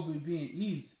over it being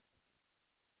easy.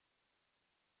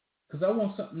 Because I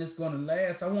want something that's going to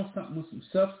last. I want something with some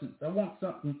substance. I want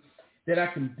something that I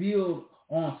can build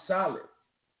on solid.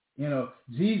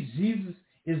 Jesus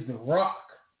is the rock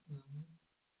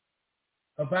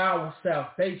of our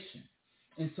salvation.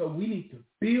 And so we need to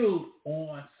build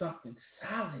on something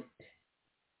solid.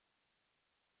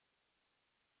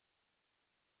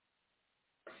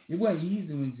 It wasn't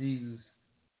easy when Jesus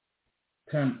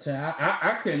turned.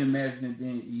 I couldn't imagine it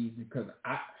being easy because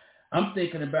I'm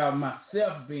thinking about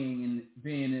myself being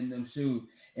in them shoes.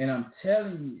 And I'm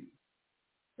telling you,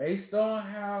 based on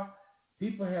how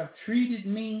people have treated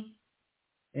me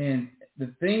and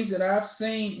the things that I've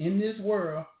seen in this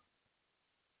world,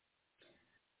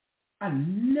 I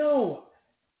know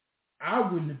I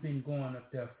wouldn't have been going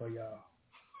up there for y'all.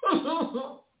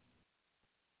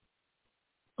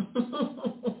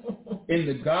 In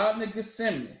the Garden of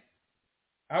Gethsemane,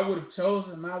 I would have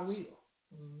chosen my will.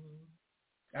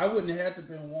 I wouldn't have had to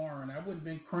been warring. I wouldn't have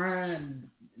been crying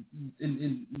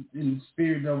in the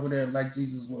spirit over there like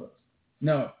Jesus was.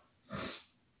 No.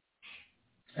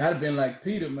 I'd have been like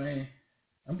Peter, man.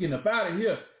 I'm getting up out of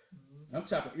here. I'm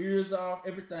chopping ears off,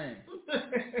 everything.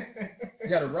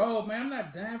 Got a robe, man. I'm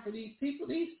not dying for these people.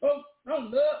 These folks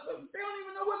don't love. They don't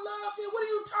even know what love is. What are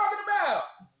you talking about?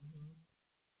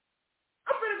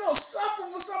 I'm finna go suffer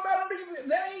with somebody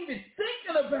that ain't even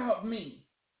thinking about me.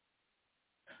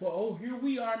 Well, oh, here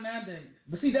we are nowadays.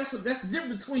 But see, that's the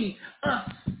difference between us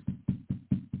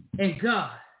and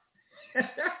God.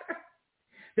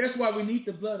 That's why we need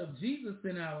the blood of Jesus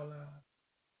in our lives.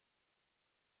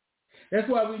 That's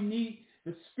why we need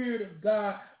the Spirit of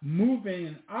God moving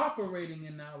and operating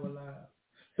in our lives.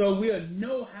 So we'll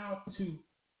know how to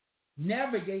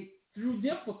navigate through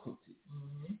difficulties.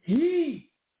 Mm-hmm.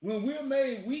 When we're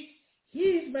made weak,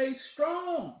 he's made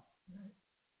strong.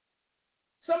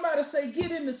 Somebody say,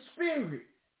 get in the Spirit.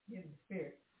 Get in the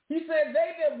Spirit. He said,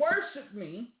 they that worship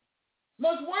me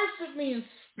must worship me in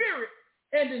spirit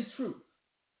and in truth.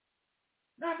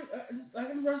 Now, I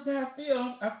can verse that I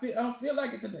don't feel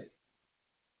like it today.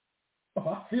 Oh,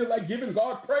 I feel like giving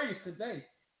God praise today.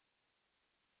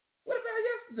 What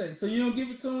about yesterday? So you don't give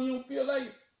it to him, you don't feel like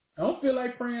it? I don't feel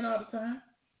like praying all the time.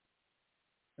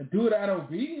 I do it out of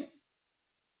obedience.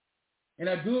 And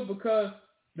I do it because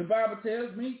the Bible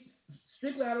tells me,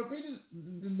 strictly out of obedience,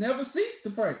 never cease to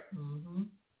pray. Mm-hmm.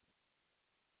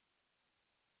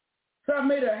 So I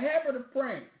made a habit of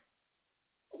praying.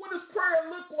 What does prayer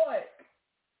look like?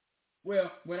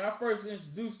 Well, when I first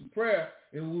introduced the prayer,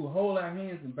 we would hold our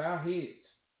hands and bow heads.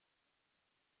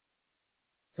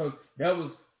 So that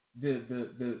was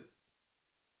the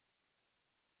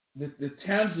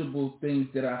tangible things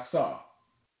that I saw.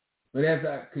 But as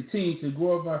I continue to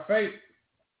grow in my faith,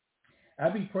 I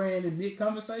be praying in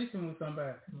mid-conversation with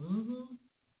somebody. Mm-hmm.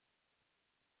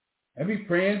 I be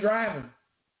praying driving.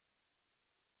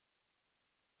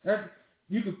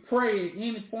 You could pray at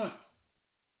any point,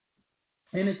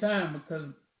 anytime,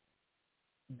 because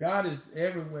God is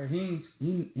everywhere. He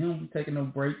don't be taking no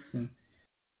breaks and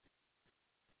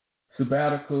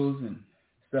sabbaticals and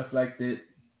stuff like that.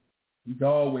 He's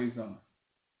always on.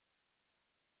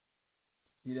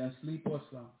 He doesn't sleep or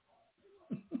slumber.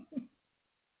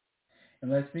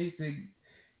 And let's face it,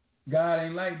 God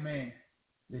ain't like man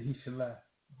that he should lie.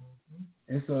 Mm-hmm.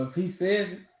 And so if he says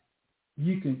it,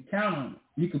 you can count on it.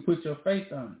 You can put your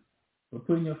faith on it. But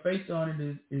putting your faith on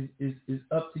it is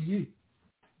up to you.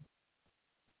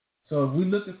 So if we're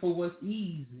looking for what's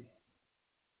easy,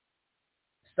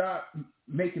 start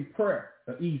making prayer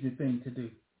an easy thing to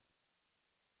do.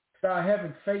 Start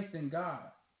having faith in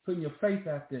God, putting your faith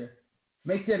out there.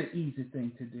 Make that an easy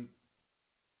thing to do.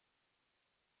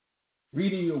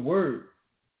 Reading your word,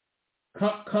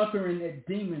 conquering that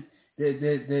demon that's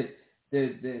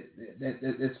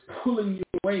pulling you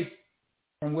away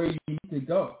from where you need to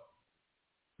go.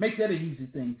 Make that an easy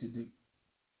thing to do.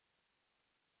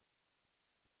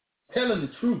 Telling the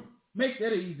truth, make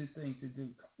that an easy thing to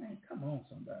do. Man, come on,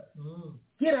 somebody.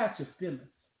 Get out your feelings.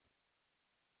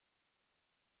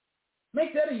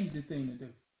 Make that an easy thing to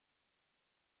do.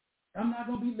 I'm not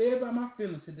going to be led by my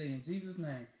feelings today in Jesus'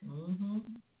 name. Mm-hmm.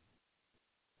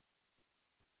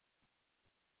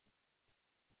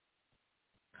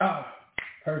 Ah,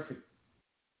 perfect.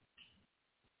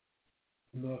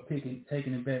 Lord, taking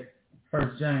it back.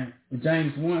 First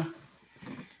James 1.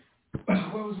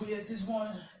 Where was we at this one?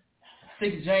 I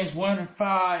think James 1 and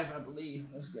 5, I believe.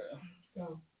 Let's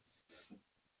go.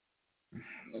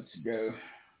 Let's go.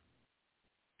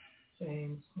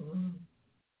 James 1,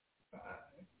 5.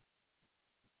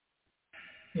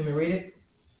 You want me to read it?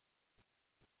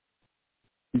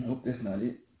 Nope, that's not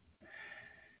it.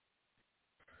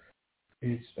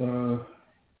 It's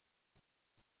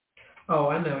Oh, I know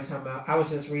what you're talking about. I was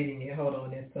just reading it. Hold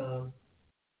on, it's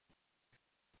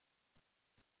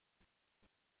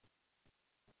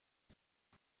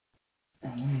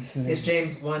It's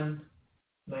James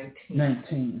 1:19.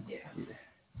 19. Yeah.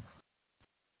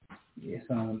 Yeah,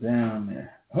 it's on down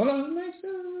there. Hold on, let me make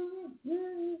sure.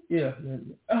 Yeah.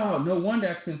 Oh, no wonder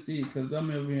I couldn't see it because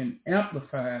I'm over in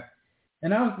Amplified.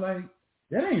 And I was like,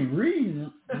 that ain't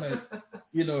reading. Like, how I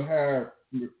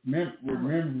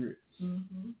remember it.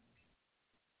 Mm-hmm.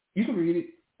 You can read it.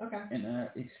 Okay. And I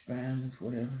expand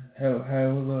whatever.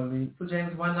 However Lord leads. So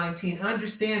James 1:19.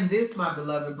 Understand this, my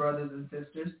beloved brothers and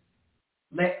sisters.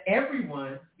 Let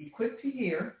everyone be quick to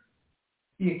hear,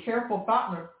 be a careful,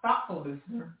 thoughtful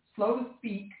listener, slow to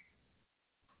speak,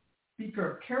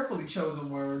 speaker of carefully chosen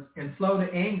words, and slow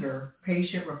to anger,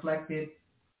 patient, reflective,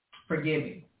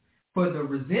 forgiving. For the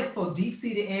resentful,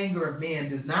 deep-seated anger of man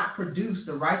does not produce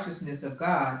the righteousness of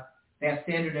God, that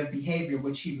standard of behavior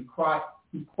which he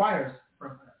requires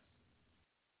from us.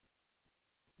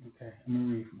 Okay, I'm going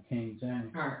to read from King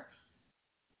James. All right.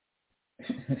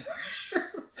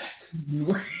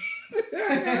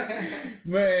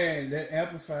 Man, that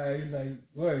amplifier is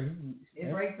like, boy.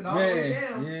 It breaks it all the way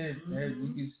down. Yeah,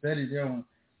 we can study that one.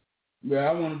 But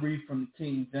I want to read from the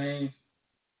King James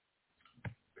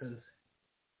because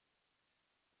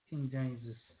King James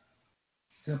just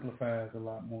simplifies a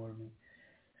lot more to me.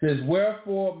 It says,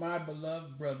 wherefore, my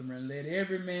beloved brethren, let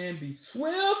every man be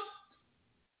swift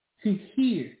to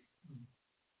hear.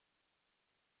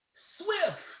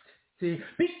 Swift to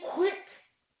be quick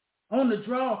on the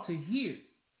draw to hear.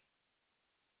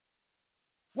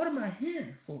 What am I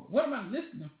hearing for? What am I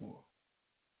listening for?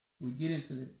 We get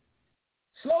into this.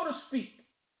 Slow to speak.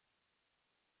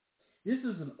 This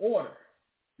is an order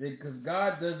because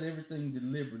God does everything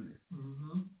deliberately.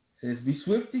 It says, be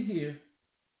swift to hear,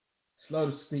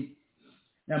 slow to speak.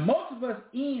 Now, most of us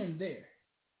end there.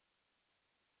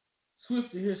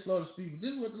 Swift to hear, slow to speak.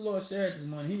 This is what the Lord shared this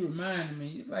morning. He reminded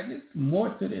me. It's like, it's more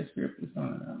to that scripture.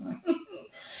 I'm like,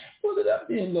 pull it up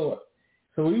then, Lord.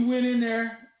 So we went in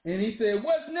there, and he said,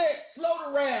 what's next? Slow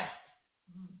to wrath.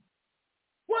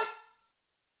 What?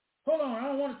 Hold on, I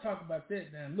don't want to talk about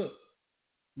that now. Look,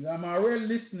 I'm already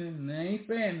listening, and I ain't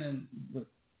saying nothing, but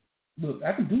look,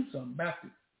 I can do something about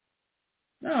it.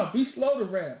 No, be slow to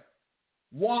wrath.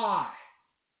 Why?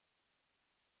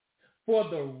 For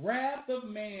the wrath of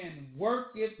man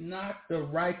worketh not the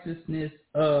righteousness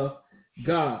of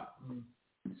God.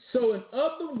 So in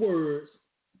other words,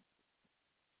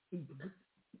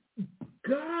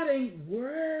 God ain't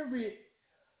worried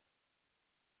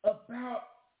about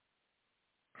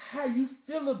how you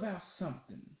feel about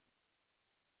something.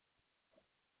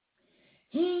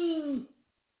 He ain't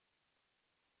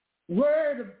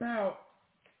worried about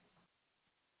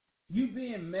you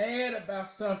being mad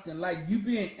about something, like you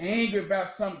being angry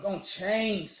about something going to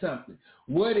change something.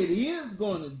 What it is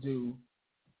going to do,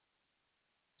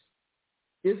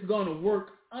 it's going to work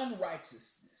unrighteousness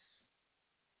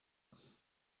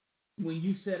when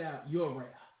you set out your wrath.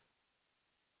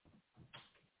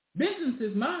 Vengeance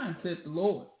is mine, said the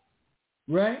Lord.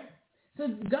 Right? So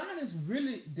God is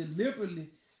really deliberately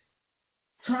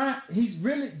he's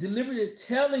really deliberately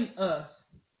telling us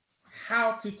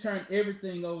how to turn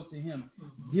everything over to him,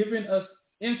 giving us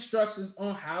instructions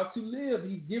on how to live.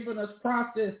 He's giving us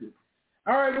processes.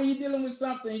 All right, when you're dealing with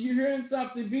something, you're hearing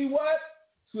something, be what?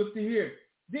 Swift to hear.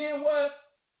 Then what?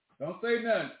 Don't say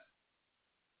nothing.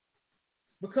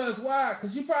 Because why?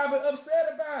 Because you're probably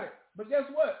upset about it. But guess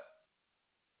what?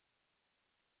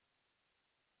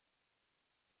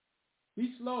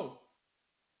 Be slow.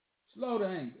 Slow to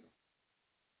anger.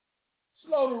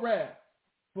 Slow to wrath.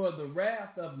 For the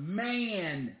wrath of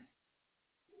man.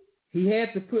 He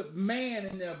had to put man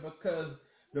in there because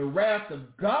the wrath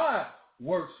of God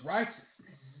works righteousness.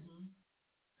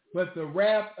 But the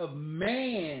wrath of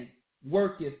man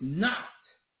worketh not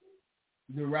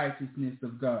the righteousness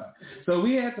of God. So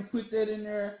we have to put that in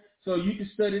there so you can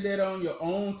study that on your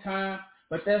own time.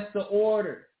 But that's the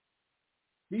order.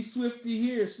 Be swift to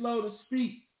hear, slow to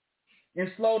speak,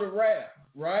 and slow to wrath,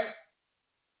 right?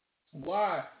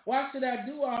 Why? Why should I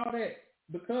do all that?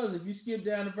 Because if you skip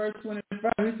down to verse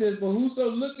 25, he says, but whoso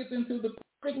looketh into the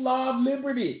perfect law of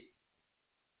liberty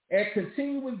and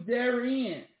continueth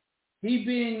therein, he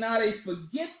being not a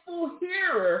forgetful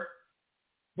hearer,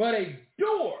 but a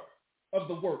doer of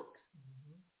the work,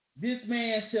 this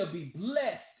man shall be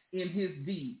blessed in his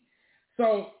deed.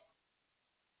 So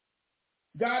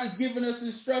God has given us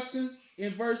instructions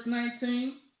in verse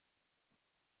 19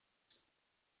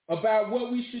 about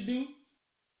what we should do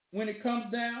when it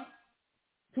comes down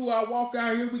to our walk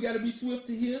out here. We got to be swift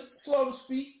to hear, slow to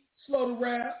speak, slow to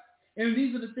wrath. And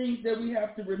these are the things that we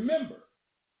have to remember.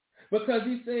 Because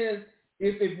he says,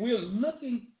 if we're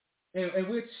looking and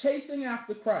we're chasing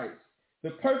after Christ,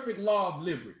 the perfect law of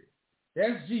liberty,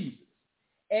 that's Jesus,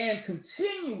 and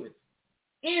continueth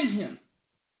in him,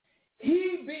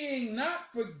 he being not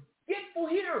forgetful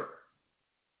hearer.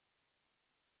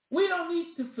 We don't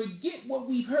need to forget what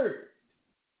we've heard.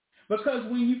 Because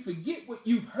when you forget what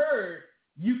you've heard,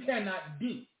 you cannot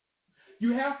do.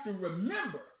 You have to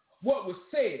remember what was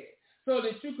said so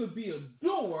that you could be a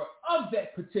doer of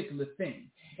that particular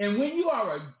thing. And when you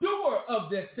are a doer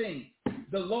of that thing,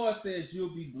 the Lord says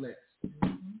you'll be blessed.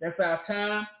 That's our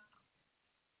time.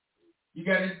 You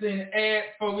got anything to add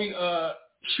before we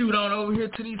shoot on over here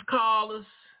to these callers?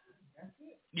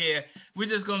 Yeah, we're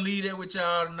just going to leave that with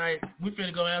y'all tonight. We're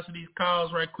finna go answer these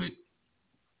calls right quick.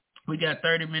 We got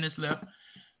 30 minutes left.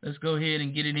 Let's go ahead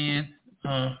and get it in.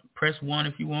 Press 1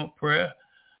 if you want prayer.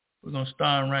 We're going to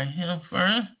start right here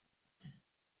first.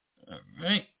 All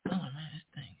right. Oh, man, this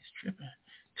thing is tripping.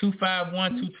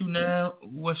 251-229.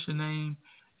 What's your name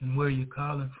and where you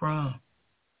calling from?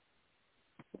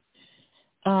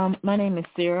 My name is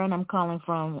Sarah, and I'm calling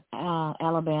from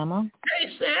Alabama. Hey,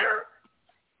 Sarah.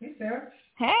 Hey, Sarah.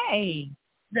 Hey.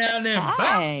 Down there.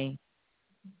 Hi.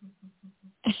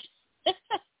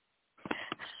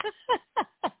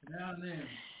 Down there.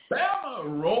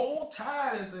 Bama, roll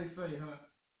tide, as they say,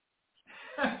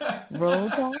 huh? Roll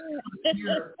tide. You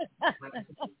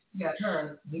got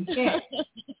her. You can't.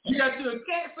 You got you a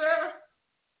cat, Sarah?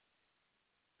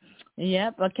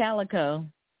 Yep, a calico.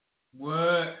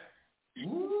 What?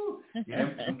 Ooh. Yeah,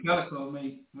 some calico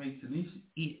make Tanisha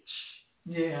itch.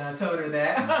 Yeah, I told her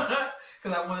that.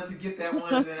 Because I wanted to get that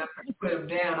one, and then after I put him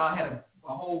down, I had a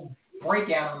whole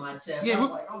breakout on my chest. Yeah, I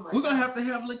was like, oh my we're going to God. have to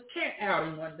have a little cat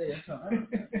outing one day or something.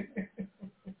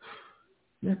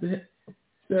 You have to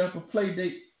set up a play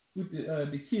date with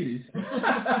the kiddies.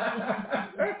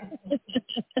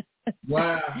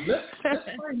 Wow. Let's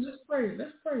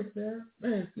pray, Sarah.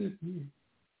 Man, it's good to hear.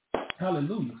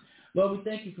 Hallelujah. Lord, we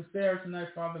thank you for Sarah tonight,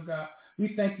 Father God.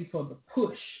 We thank you for the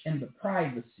push and the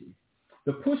privacy.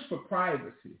 The push for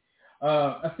privacy.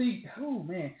 I see,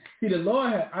 the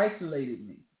Lord had isolated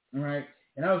me, right?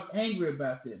 And I was angry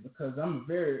about that because I'm a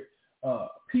very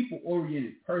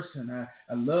people-oriented person.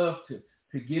 I love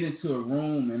to get into a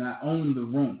room and I own the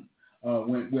room.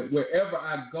 Wherever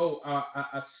I go,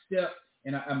 I step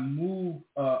and I move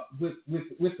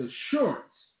with assurance,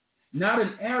 not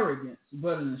an arrogance,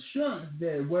 but an assurance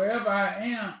that wherever I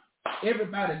am,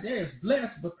 everybody there is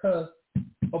blessed because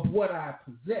of what I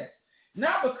possess,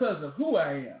 not because of who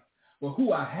I am or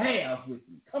who I have with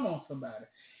me. Come on, somebody.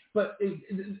 But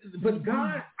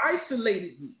God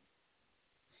isolated me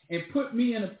and put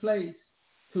me in a place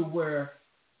to where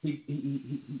he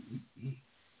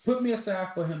put me aside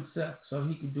for himself so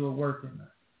he could do a work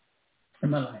in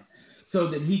my life, so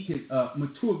that he could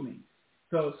mature me,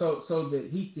 so that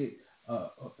he could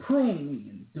prune me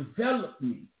and develop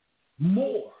me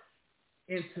more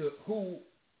into who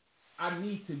I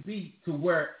need to be, to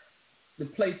where the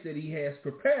place that he has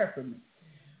prepared for me.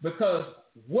 Because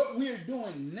what we're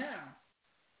doing now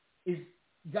is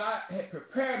God had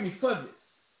prepared me for this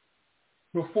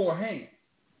beforehand.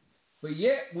 But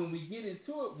yet, when we get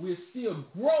into it, we're still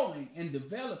growing and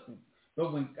developing.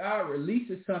 But when God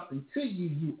releases something to you,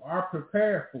 you are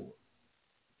prepared for it.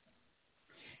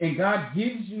 And God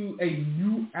gives you a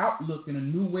new outlook and a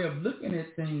new way of looking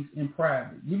at things in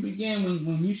private. You begin,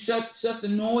 when you shut the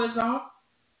noise off,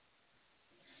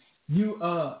 you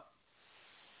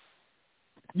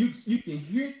can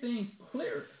hear things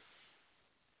clearer.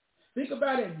 Think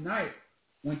about it at night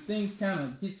when things kind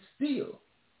of get still,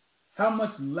 how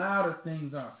much louder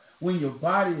things are when your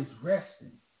body is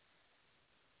resting.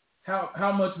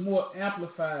 How much more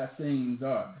amplified things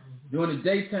are. During the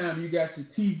daytime, you got your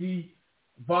TV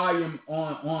volume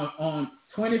on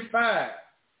 25,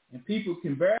 and people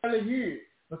can barely hear it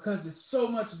because there's so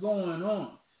much going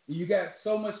on. And you got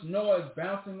so much noise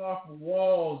bouncing off the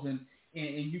walls, and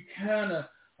you kind of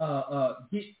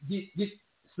get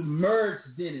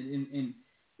submerged in it, and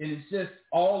it's just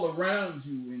all around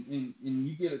you, and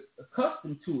you get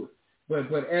accustomed to it.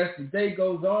 But as the day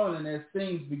goes on and as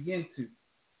things begin to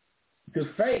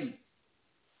fade,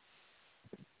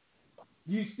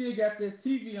 you still got that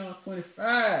TV on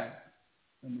 25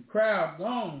 and the crowd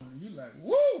gone, and you're like,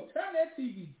 woo, turn that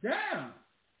TV down.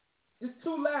 It's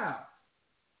too loud.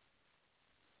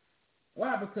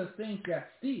 Why? Because things got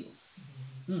still.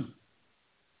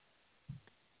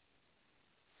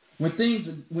 When things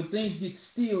get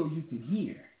still, you can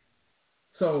hear.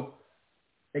 So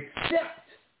accept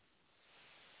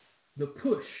the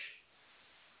push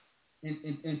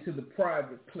into the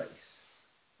private place.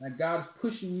 Now God is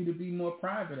pushing you to be more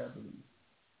private, I believe.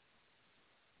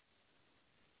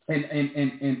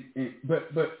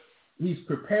 But he's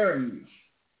preparing you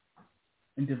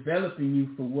and developing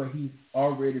you for what he's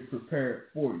already prepared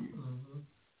for you. Mm-hmm.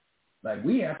 Like,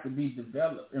 we have to be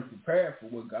developed and prepared for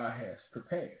what God has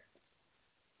prepared.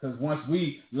 Because once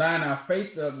we line our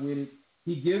faith up with it,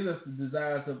 he gives us the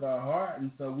desires of our heart,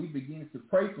 and so we begin to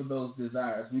pray for those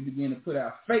desires. We begin to put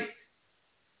our faith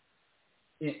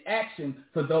in action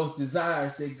for those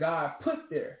desires that God put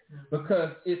there,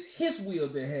 because it's his will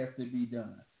that has to be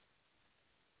done.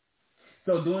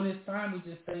 So during this time, we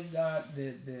just thank God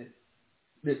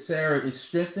that Sarah is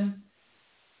strengthened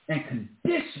and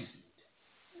conditioned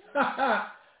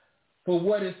for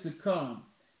what is to come,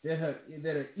 that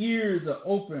her ears are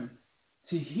open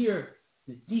to hear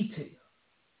the details.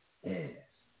 Yes.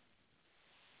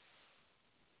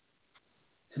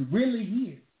 To really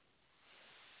hear.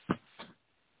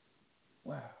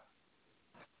 Wow.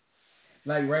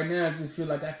 Like right now, I just feel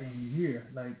like I can hear.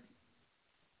 Like,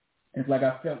 it's like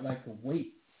I felt like a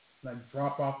weight like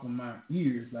drop off of my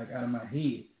ears, like out of my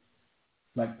head.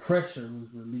 Like pressure was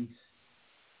released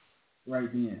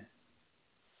right then.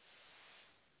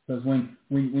 Because when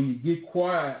you get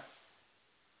quiet,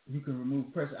 you can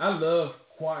remove pressure. I love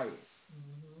quiet.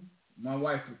 Mm-hmm. My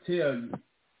wife would tell you,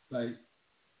 like,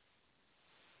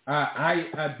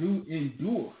 I do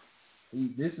endure.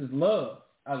 This is love.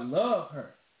 I love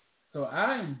her. So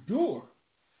I endure.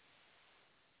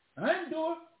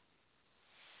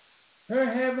 Her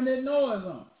having that noise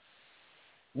on.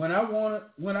 When I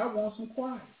want some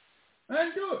quiet. I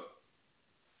endure it.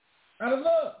 Out of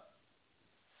love.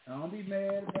 I don't be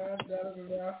mad about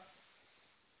it,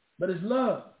 but it's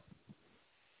love.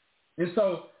 And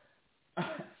so I'm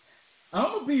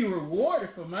going to be rewarded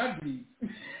for my deeds.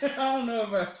 I don't know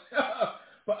about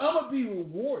but I'm going to be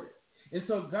rewarded. And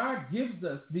so God gives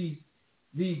us these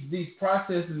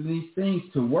processes and these things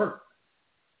to work.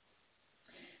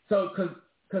 So because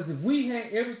if we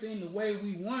had everything the way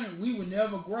we wanted, we would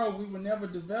never grow. We would never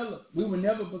develop. We would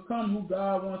never become who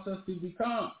God wants us to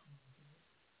become.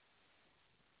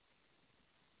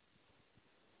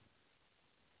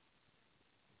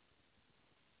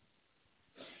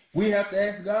 We have to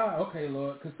ask God, okay,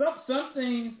 Lord, because some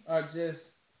things are just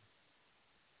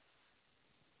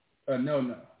a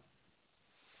no,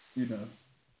 you know.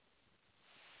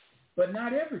 But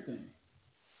not everything.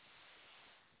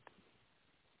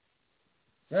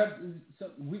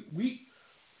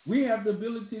 We have the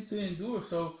ability to endure,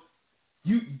 so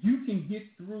you can get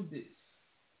through this.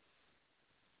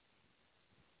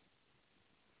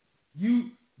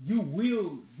 You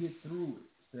will get through it,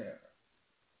 Sarah.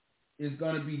 It's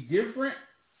going to be different.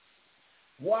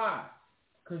 Why?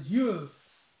 Because you're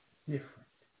different.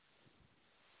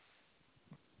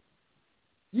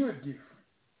 You're different.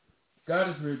 God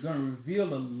is going to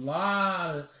reveal a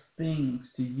lot of things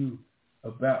to you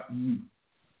about you.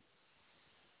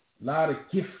 A lot of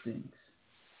giftings.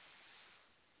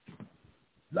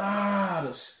 A lot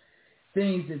of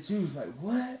things that you was like,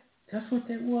 what? That's what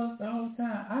that was the whole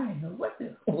time. I didn't know what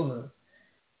that was.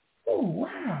 Oh,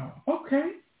 wow.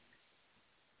 Okay.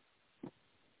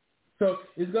 So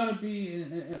it's going to be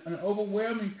an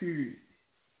overwhelming period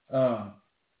to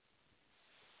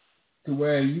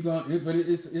where you're going, but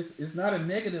it's not a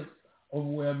negative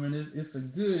overwhelming. It's a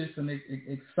good. It's an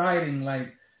exciting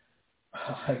like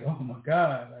oh my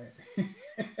God, like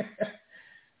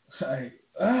like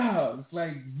it's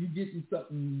like you getting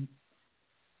something,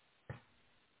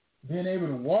 being able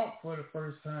to walk for the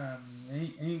first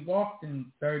time. Ain't walked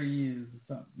in 30 years or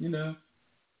something, you know,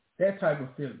 that type of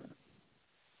feeling.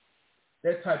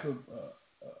 That type of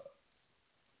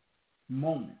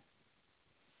moment.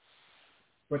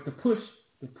 But the push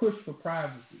for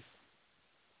privacy,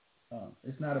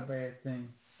 it's not a bad thing.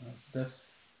 That's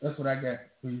what I got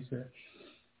for you, sir.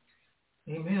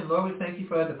 Amen. Lord, we thank you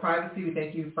for the privacy. We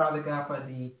thank you, Father God, for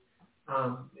the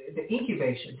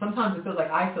incubation. Sometimes it feels like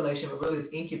isolation, but really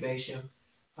it's incubation.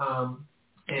 And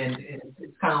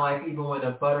it's kind of like even when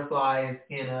a butterfly is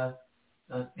in a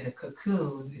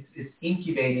cocoon, it's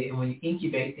incubated, and when you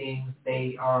incubate things,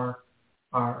 they are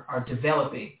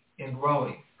developing and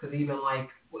growing. Because even like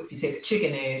if you take a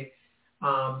chicken egg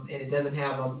and it doesn't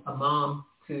have a mom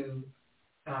to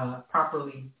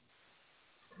properly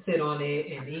sit on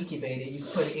it and incubate it, you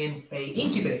put it in an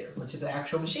incubator, which is an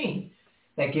actual machine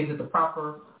that gives it the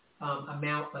proper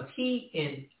amount of heat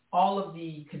and all of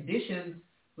the conditions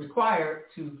required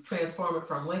to transform it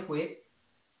from liquid,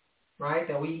 right,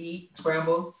 that we eat,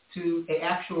 scrambled, to an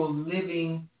actual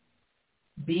living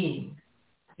being,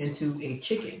 into a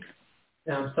chicken.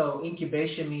 So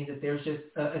incubation means that there's just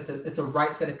it's a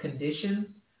right set of conditions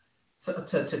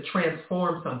to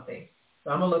transform something.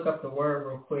 So I'm going to look up the word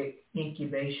real quick,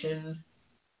 incubation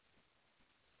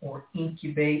or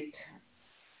incubate.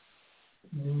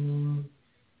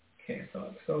 Okay,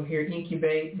 so here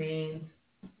incubate means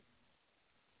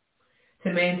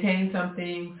to maintain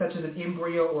something such as an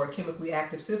embryo or a chemically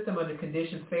active system under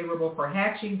conditions favorable for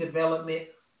hatching, development,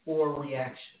 or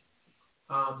reaction.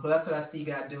 So that's what I see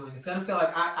God doing. It's going to feel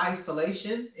like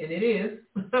isolation, and it is,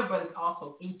 but it's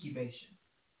also incubation.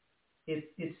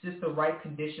 It's just the right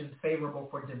conditions favorable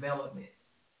for development.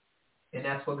 And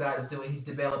that's what God is doing. He's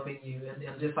developing you.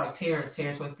 And just like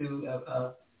Terence went through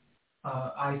a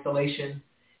isolation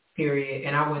period,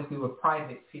 and I went through a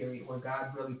private period where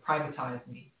God really privatized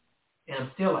me. And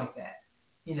I'm still like that.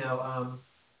 You know,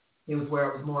 it was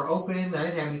where I was more open. I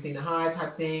didn't have anything to hide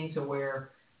type thing, to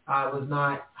where I was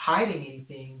not hiding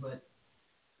anything, but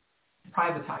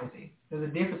privatizing. There's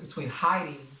a difference between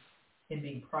hiding and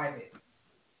being private.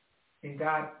 And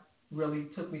God really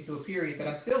took me through a period that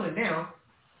I'm still in now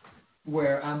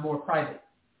where I'm more private.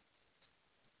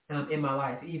 in my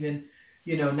life. Even,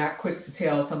 not quick to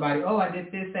tell somebody, oh, I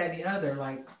did this, that, and the other,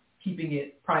 like keeping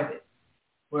it private.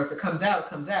 Or if it comes out, it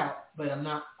comes out. But I'm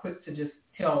not quick to just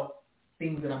tell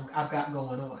things that I've got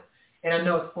going on. And I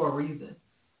know it's for a reason,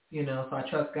 so I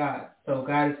trust God. So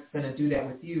God is going to do that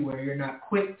with you, where you're not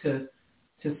quick to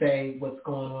say what's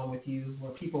going on with you,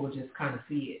 where people will just kind of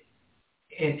see it.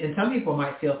 And some people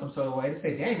might feel some sort of way to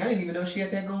say, dang, I didn't even know she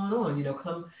had that going on.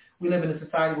 We live in a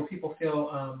society where people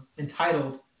feel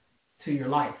entitled to your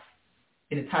life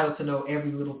and entitled to know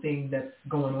every little thing that's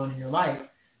going on in your life,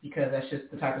 because that's just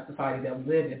the type of society that we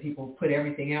live in. People put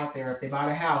everything out there. If they bought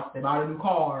a house, they bought a new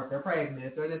car, if they're pregnant,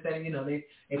 if they're this, that,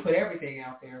 they put everything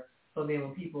out there. So then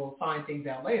when people find things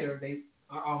out later, they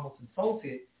are almost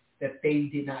insulted that they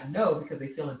did not know, because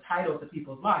they feel entitled to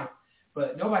people's life.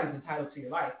 But nobody's entitled to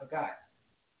your life but God.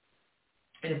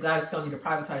 And if God is telling you to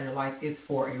privatize your life, it's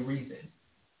for a reason.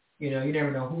 You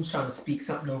never know who's trying to speak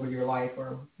something over your life,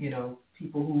 or,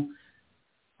 people who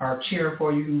are cheering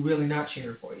for you who really not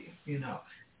cheering for you.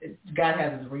 God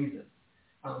has his reason.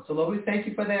 So Lord, we thank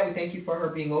you for that. We thank you for her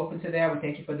being open to that. We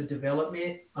thank you for the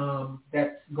development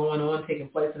that's going on, taking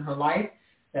place in her life,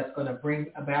 that's going to bring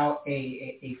about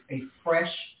a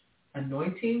fresh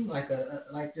anointing, like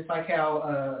just like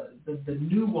how the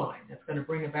new wine, that's going to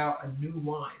bring about a new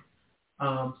wine.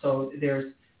 So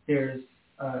there's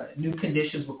new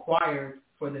conditions required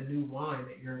for the new wine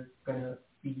that you're going to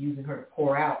be using her to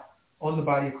pour out on the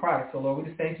body of Christ. So Lord, we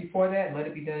just thank you for that, and let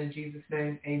it be done in Jesus'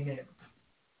 name. Amen.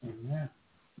 Amen.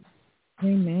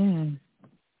 Amen.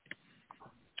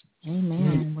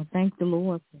 Amen. Well, thank the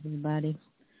Lord, everybody.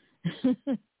 The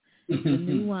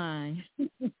new wine.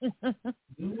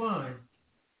 New wine.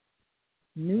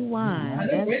 New wine. I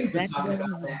think Brady's been talking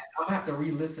exactly about that. I'll have to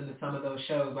re-listen to some of those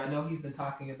shows. I know he's been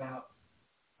talking about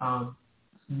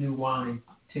new wine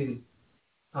too.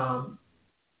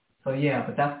 So yeah,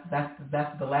 but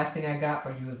that's the last thing I got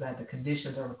for you, is that the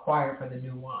conditions are required for the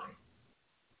new wine.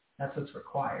 That's what's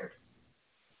required.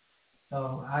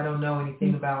 So I don't know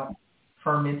anything about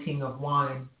fermenting of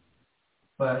wine,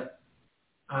 but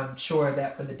I'm sure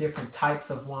that for the different types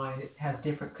of wine, it has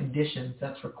different conditions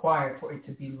that's required for it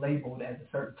to be labeled as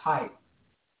a certain type.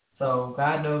 So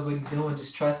God knows what he's doing.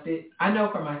 Just trust it. I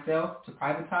know for myself, to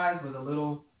privatize was a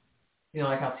little,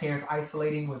 like how Terence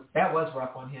isolating that was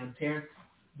rough on him. Terence,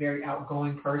 very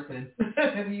outgoing person.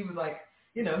 And he was like,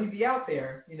 he'd be out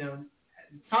there,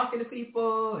 talking to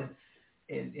people,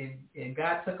 and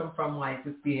God took him from like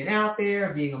just being out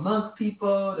there, being amongst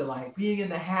people, to like being in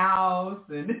the house,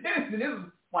 and it was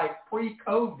like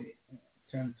pre-COVID.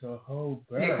 Turned to a whole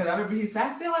bird. Yeah, because I remember he said,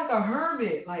 I feel like a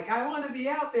hermit. Like, I want to be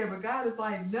out there, but God is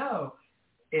like, no.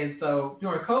 And so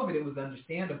during COVID, it was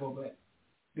understandable, but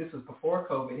this was before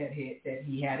COVID had hit, that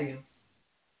he had him,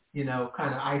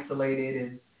 kind of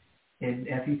isolated and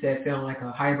as he said, feeling like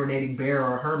a hibernating bear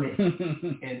or a hermit.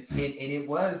 and it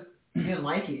was, he didn't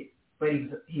like it, but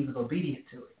he was obedient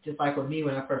to it. Just like with me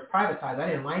when I first privatized, I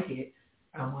didn't like it.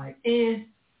 I'm like,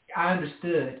 I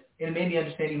understood. And it made me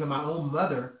understand even my own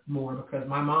mother more, because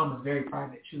my mom was very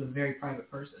private. She was a very private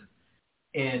person.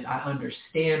 And I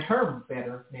understand her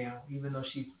better now, even though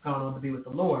she's gone on to be with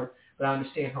the Lord. But I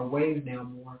understand her ways now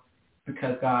more,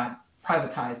 because God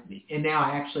privatized me. And now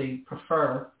I actually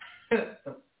prefer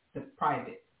the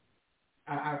private.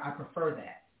 I prefer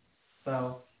that.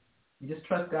 So you just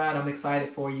trust God. I'm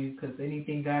excited for you, because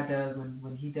anything God does,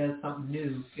 when he does something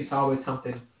new, it's always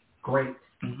something great.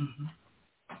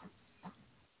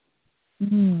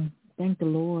 Mm-hmm. Thank the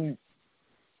Lord.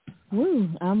 Woo,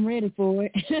 I'm ready for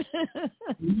it.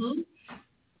 Mm-hmm.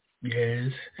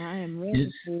 Yes. I am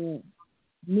ready for it.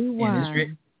 New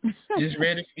wine. It's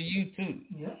ready for you too.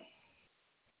 Yeah.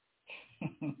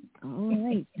 All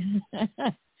right.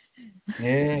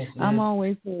 Yes. I'm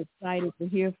always so excited to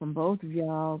hear from both of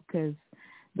y'all, because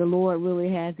the Lord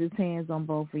really has his hands on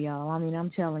both of y'all. I mean, I'm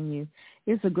telling you,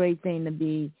 it's a great thing to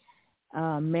be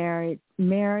married,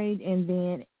 and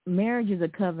then marriage is a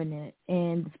covenant,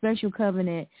 and the special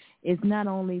covenant is not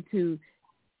only to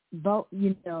both,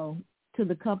 to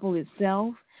the couple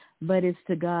itself, but it's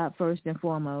to God first and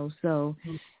foremost. So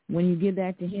when you give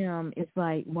that to him, it's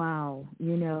like, wow,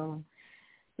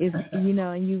 it's, and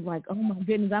you like, oh my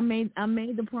goodness, I made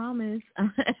the promise.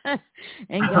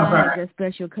 And God has that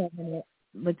special covenant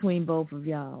between both of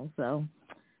y'all. So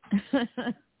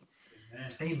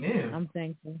Amen. I'm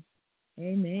thankful.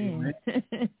 Amen.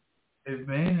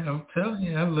 Amen. I'm telling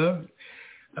you, I love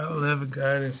it.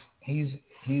 God is he's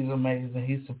amazing.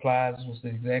 He supplies us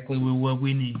exactly with what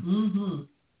we need. Mm-hmm.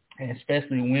 And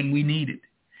especially when we need it.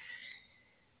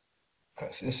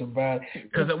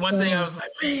 Because one thing I was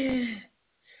like, man,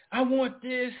 I want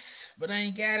this, but I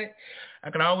ain't got it. I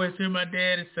can always hear my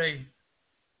daddy say,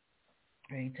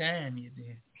 ain't time yet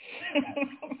then.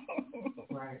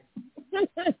 Right.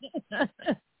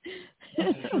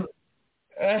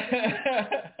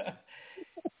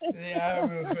 Yeah, I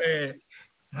remember, man.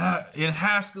 In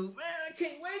high school, man, I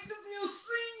can't wait to be a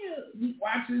senior.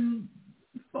 Watching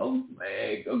folks,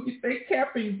 man, go get their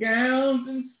cap and gowns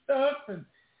and stuff. And,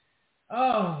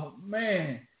 oh,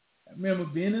 man. I remember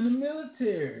being in the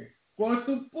military, going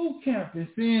through boot camp and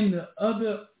seeing the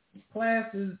other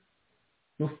classes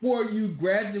before you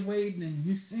graduating, and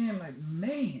you seeing like,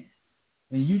 man.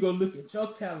 And you go look at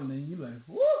your calendar and you like,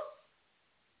 whoo.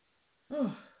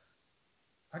 Oh,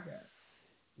 I got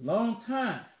a long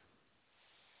time,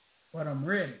 but I'm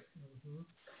ready. Mm-hmm.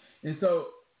 And so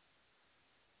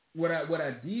what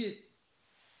I did is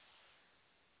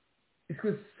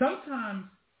because sometimes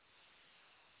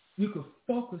you could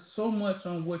focus so much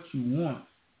on what you want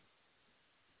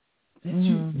that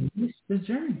you miss the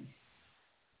journey.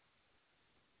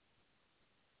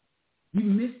 You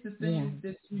miss the things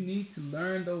that you need to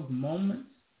learn, those moments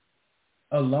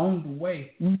along the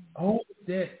way. All of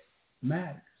that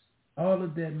matters. All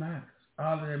of that matters.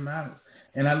 All of that matters.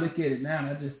 And I look at it now and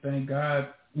I just thank God,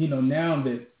 now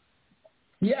that,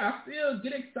 I still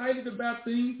get excited about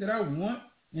things that I want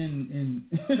and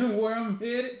where I'm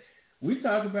headed. We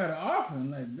talk about it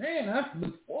often. Like, man, I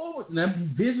look forward and I be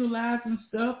visualizing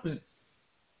stuff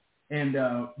and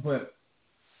but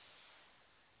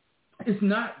it's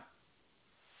not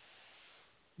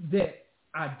that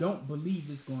I don't believe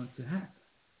it's going to happen.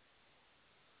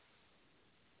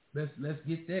 Let's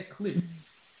get that clear.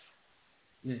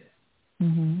 Yeah.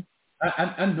 Mm-hmm.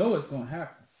 I know it's going to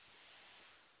happen,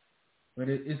 but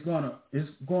it's going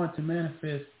to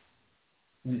manifest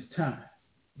when it's time.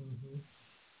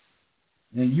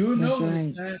 Mm-hmm. And you'll know when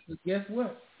it's time. So guess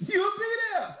what? You'll be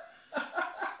there.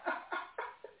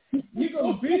 You're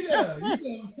gonna be there. You're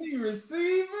gonna be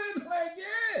receiving. Like,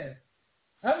 yeah,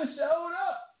 I done showed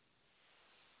up.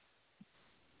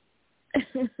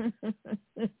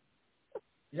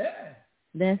 Yeah.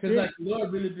 That's it. Because like the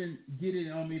Lord really been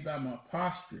getting on me by my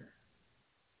posture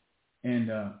and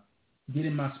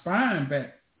getting my spine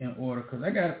back in order. Because I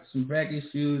got some back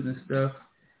issues and stuff,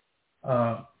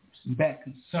 some back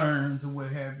concerns or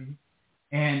what have you.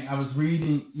 And I was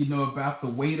reading, about the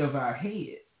weight of our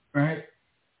head, right?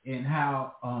 And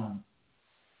how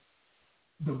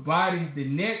the body, the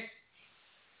neck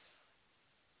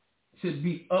should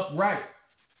be upright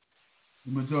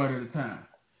the majority of the time.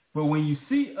 But when you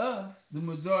see us, the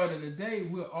majority of the day,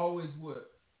 we're always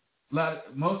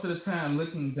most of the time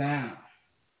looking down,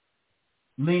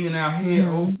 leaning our head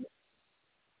over,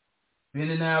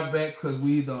 bending our back because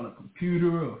we're either on a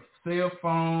computer or cell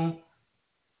phone,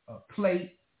 a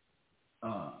plate,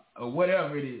 or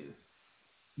whatever it is.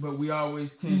 But we always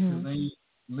tend to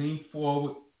lean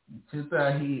forward and tilt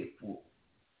our head forward.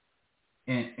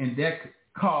 And that could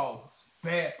cause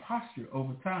bad posture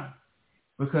over time.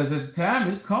 Because at the time,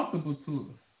 it's comfortable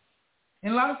to us.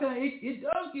 And a lot of times, it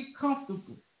does get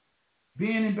comfortable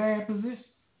being in bad position.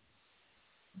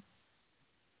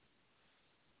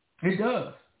 It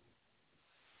does.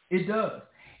 It does.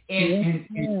 And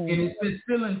it's been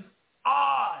feeling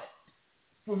odd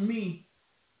for me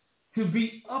to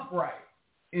be upright,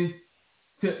 is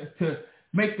to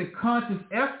make the conscious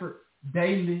effort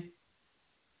daily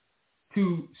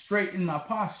to straighten my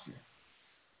posture.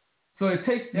 So it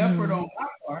takes effort on my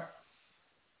part.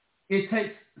 It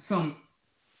takes some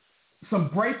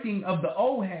breaking of the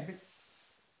old habits.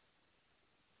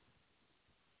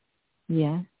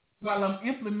 Yeah. While I'm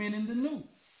implementing the new.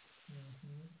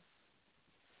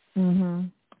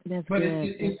 That's but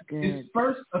good. It's good. It's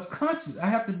first a conscious. I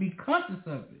have to be conscious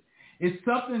of it. It's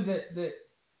something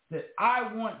that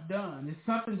I want done. It's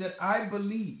something that I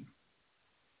believe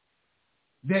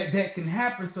that can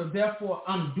happen. So therefore,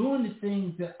 I'm doing the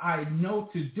things that I know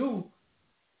to do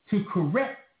to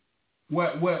correct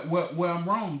where I'm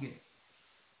wrong at.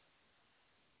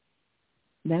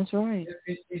 That's right.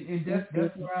 And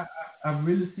that's what I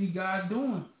really see God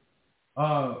doing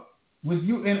with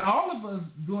you and all of us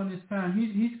during this time.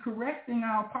 He's correcting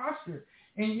our posture.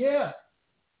 And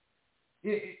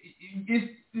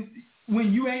it's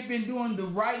when you ain't been doing the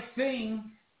right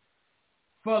thing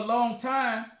for a long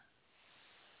time,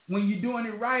 when you're doing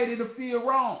it right, it'll feel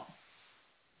wrong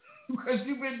because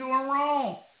you've been doing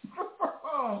wrong.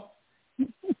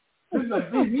 It's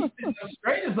like me sitting up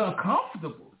straight is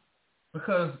uncomfortable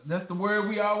because that's the word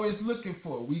we always looking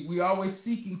for. We always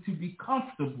seeking to be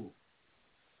comfortable.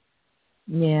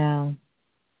 Yeah.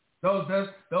 Those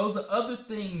are other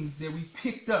things that we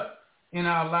picked up in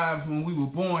our lives when we were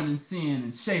born in sin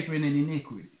and shaping in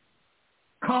iniquity.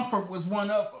 Comfort was one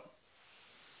of them.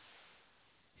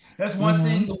 That's one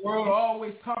thing the world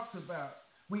always talks about.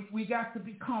 We got to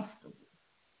be comfortable.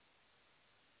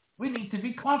 We need to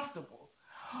be comfortable.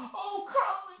 Oh,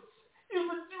 Collins,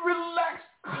 relax,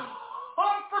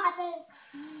 comfortable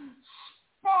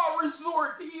spa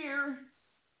resort here.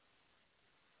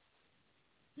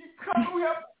 We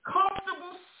have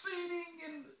comfortable seating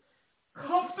and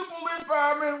comfortable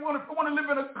environment. I want to live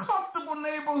in a comfortable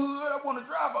neighborhood. I want to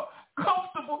drive a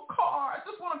comfortable car. I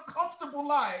just want a comfortable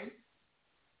life.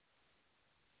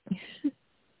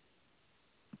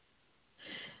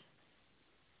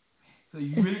 So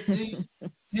you really think?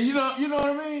 You know what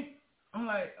I mean? I'm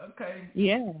like, okay.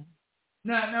 Yeah.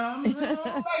 No, I'm like,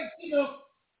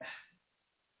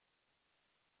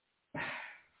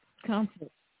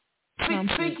 Comfort.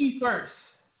 Seek ye first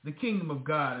the kingdom of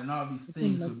God, and all these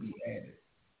things will be added.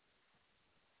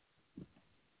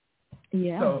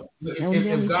 Yeah. So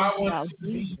if God wants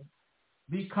you to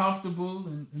be comfortable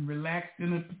and relaxed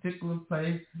in a particular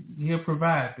place, He'll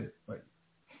provide it for you.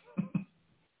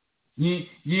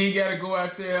 You ain't got to go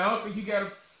out there. I don't think you got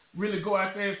to really go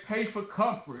out there and pay for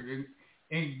comfort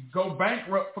and go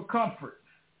bankrupt for comfort.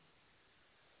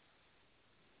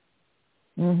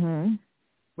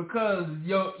 Because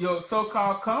your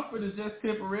so-called comfort is just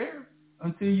temporary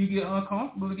until you get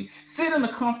uncomfortable again. Sit in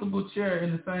a comfortable chair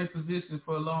in the same position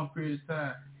for a long period of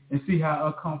time and see how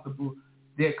uncomfortable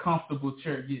that comfortable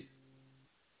chair gets.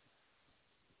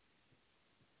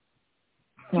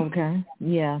 Okay.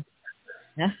 Yeah.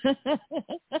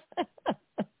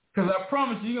 Because I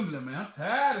promise you, you're going to be like, man, I'm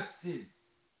tired of sitting.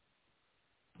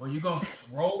 Or you're going to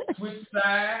switch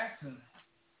sides and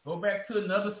go back to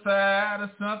another side or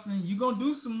something. You're going to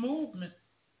do some movement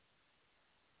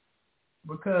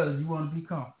because you want to be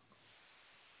comfortable.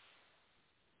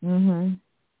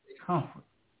 Comfort.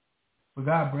 But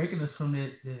God breaking us from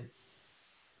that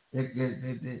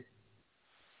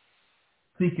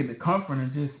seeking the comfort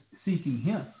and just seeking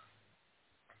Him.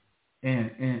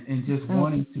 And just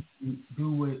wanting to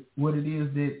do what it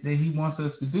is that He wants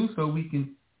us to do so we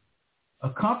can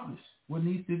accomplish what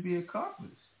needs to be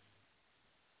accomplished.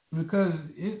 Because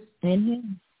it's the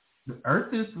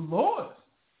earth is the Lord's.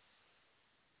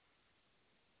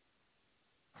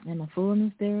 And the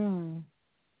fullness thereof.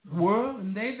 The world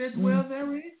and they that dwell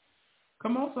therein.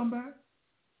 Come on, somebody.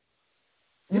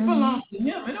 It belongs to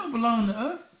Him. It don't belong to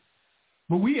us.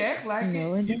 But we act like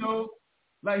it.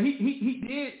 Like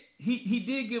he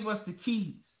did give us the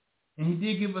keys, and He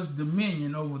did give us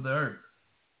dominion over the earth.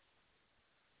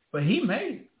 But He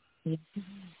made it.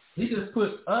 He just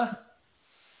put us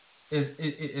as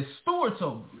stewards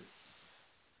over it.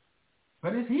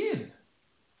 But it's His.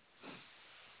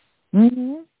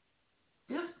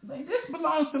 This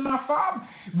belongs to my Father.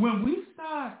 When we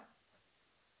start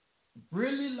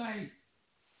really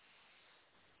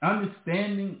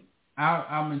understanding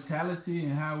our mentality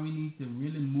and how we need to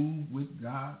really move with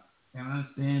God, and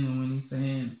understanding when He's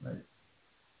saying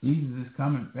Jesus is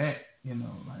coming back,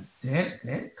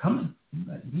 Dad coming,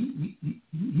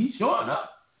 he's showing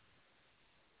up.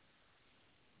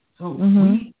 So we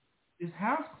need His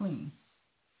house clean.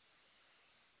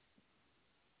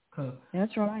 Cause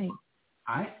that's right.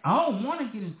 I don't want to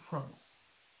get in trouble.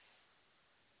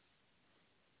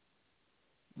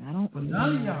 But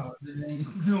none of y'all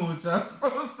ain't doing what y'all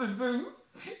supposed to do.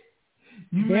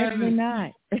 Definitely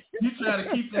not. You try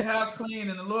to keep the house clean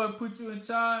and the Lord put you in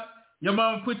charge. Your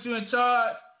mama put you in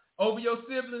charge over your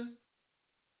siblings.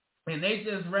 And they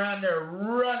just around there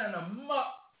running amok.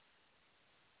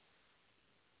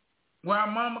 While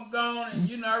mama gone and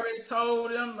you already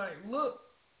told them, look,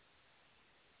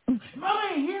 mama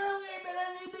ain't here.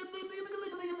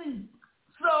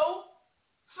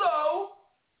 So,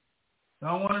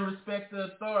 don't want to respect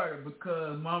the authority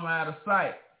because mama out of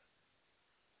sight.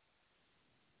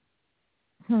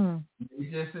 They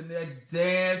just in there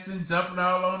dancing, jumping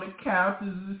all on the couches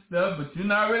and stuff, but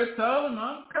you already told them,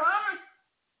 I'm coming.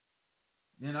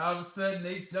 Then all of a sudden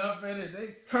they jump in it,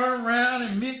 they turn around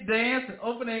and mid-dance and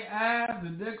open their eyes,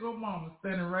 and there go mama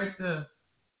standing right there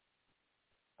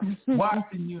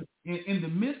watching you in the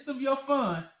midst of your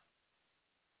fun.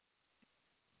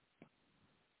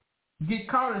 Get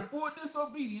caught in full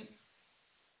disobedience,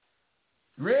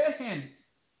 red-handed,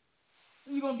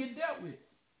 and you're going to get dealt with.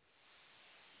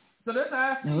 So that's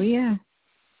how I see yeah.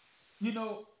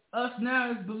 Us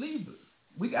now as believers,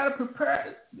 we got to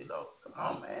prepare to, come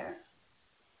on, man.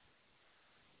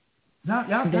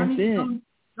 Y'all need to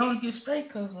don't get straight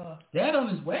because Dad on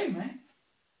his way, man.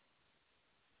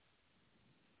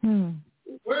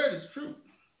 The word is true.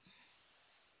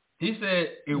 He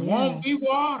said, it won't be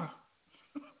water.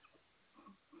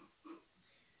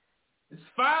 It's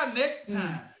Fire next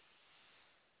time.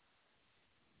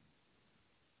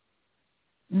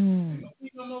 Mm. There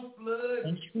be no more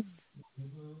flood.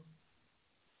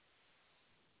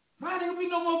 Why there be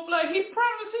no more flood? He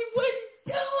promised he wouldn't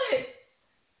do it.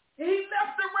 And he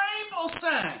left the rainbow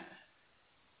sign.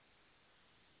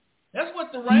 That's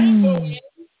what the rainbow is.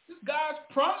 It's God's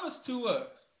promise to us.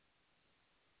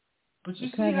 But you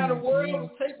see how the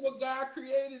world take what God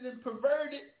created and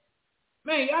pervert it?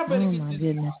 Man, y'all better get this.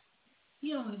 Goodness.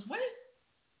 He on his way.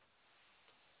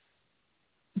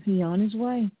 He on his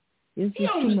way. There's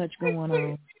just too much going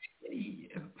on.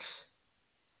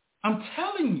 I'm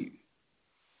telling you.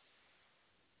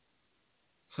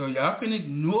 So y'all can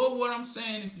ignore what I'm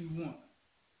saying if you want.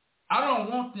 I don't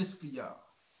want this for y'all.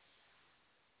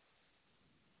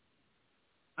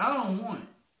 I don't want it.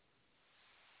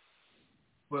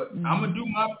 But I'm going to do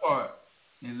my part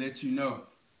and let you know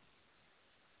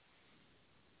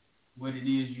what it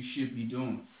is you should be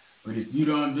doing. But if you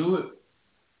don't do it,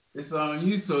 it's on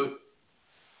you. So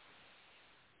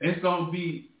it's going to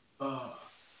be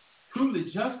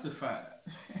truly justified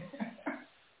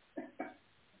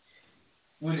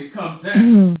when it comes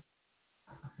down.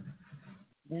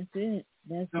 That's it.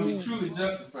 That's it's going to be truly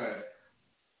justified.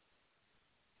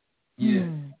 Yeah.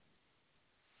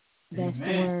 That's the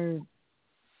word.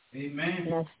 Amen.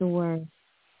 That's the word.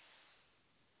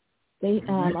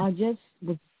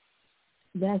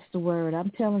 That's the word. I'm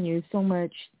telling you, so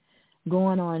much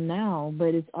going on now,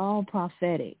 but it's all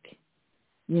prophetic,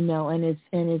 and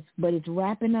it's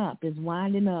wrapping up, it's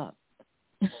winding up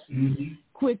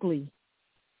quickly.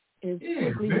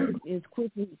 It's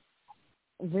quickly,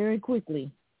 very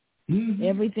quickly. Mm-hmm.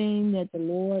 Everything that the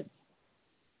Lord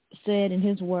said in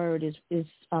His Word is it's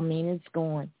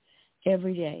going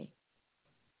every day.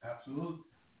 Absolutely.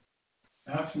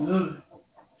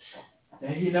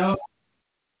 And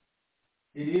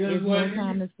it is what it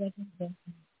is.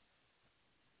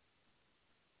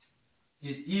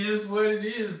 It is what it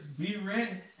is. Be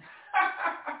ready.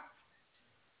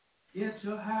 Get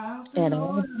your house in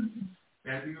order.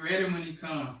 Gotta be ready when He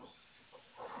comes.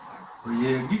 But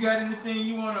yeah, if you got anything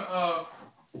you want to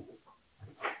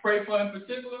pray for in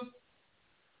particular?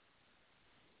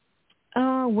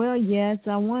 Well, yes,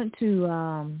 I want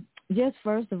to just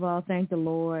first of all thank the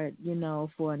Lord,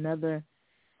 for another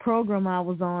program I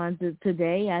was on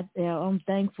today. I'm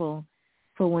thankful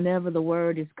for whenever the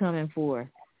word is coming forth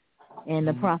and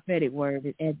the prophetic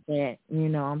word at that.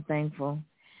 I'm thankful.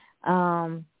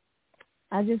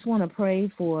 I just want to pray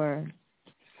for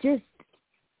just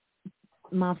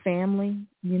my family,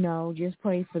 just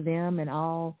pray for them and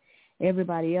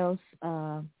everybody else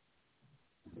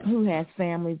who has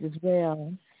families as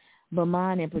well, but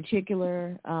mine in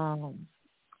particular,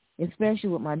 especially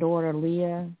with my daughter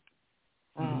Leah.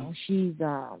 She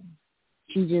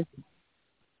just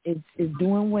is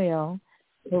doing well,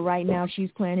 but right now she's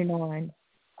planning on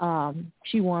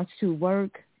she wants to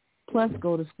work plus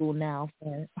go to school now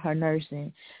for her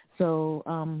nursing. So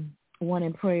one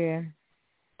in prayer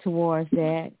towards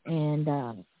that,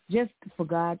 and just for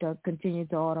God to continue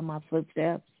to order my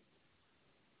footsteps.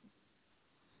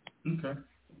 Okay.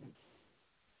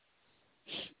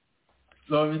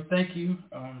 Lord, we thank you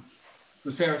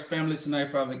for Sarah's family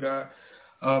tonight, Father God.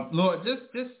 Lord,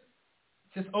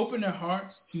 just open their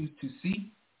hearts to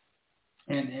see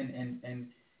and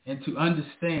to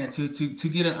understand, to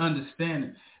get an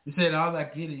understanding. You said all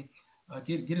that getting,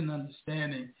 get an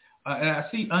understanding. And I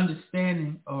see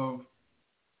understanding of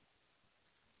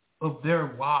their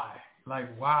why.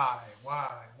 Like why.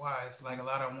 It's like a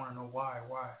lot of them want to know why.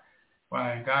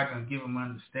 And God can give them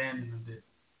understanding of it.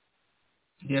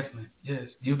 Yes, man. Yes,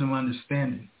 give them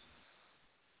understanding.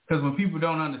 Because when people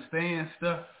don't understand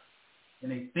stuff,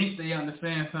 and they think they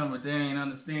understand something, but they ain't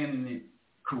understanding it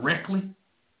correctly,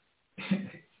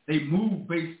 they move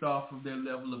based off of their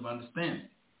level of understanding.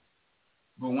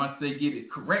 But once they get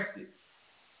it corrected,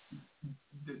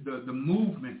 the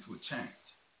movements will change.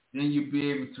 Then you'll be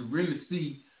able to really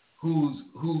see who's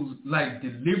like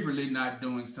deliberately not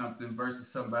doing something versus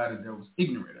somebody that was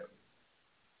ignorant of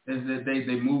it. Is that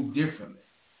they move differently.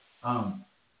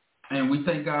 And we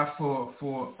thank God for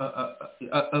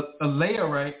a Leah,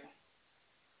 right?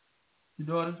 Your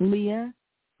daughter? Leah.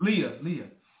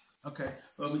 Okay.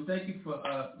 Well, we thank you for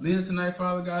Leah tonight,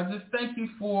 Father God. Just thank you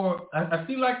for, I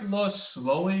feel like the Lord's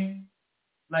slowing,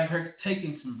 like her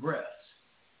taking some breaths,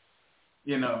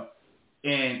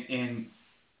 and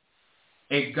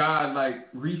a God like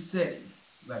resetting,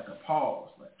 like a pause,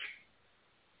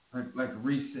 like a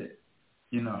reset,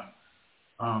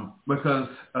 because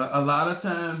a lot of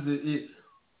times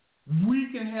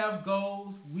we can have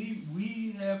goals,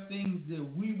 we have things that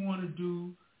we want to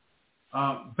do,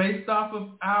 based off of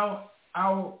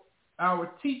our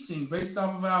teaching, based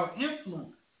off of our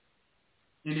influence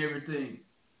and everything.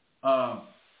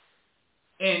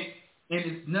 And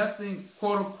it's nothing,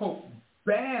 quote unquote,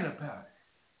 bad about it.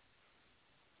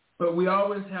 But we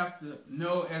always have to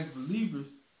know as believers,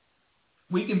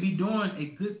 we can be doing a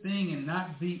good thing and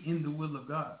not be in the will of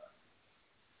God.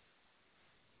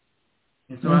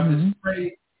 And so I just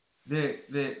pray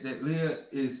that Leah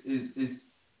is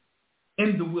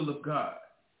in the will of God,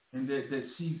 and that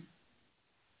she's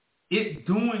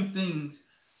doing things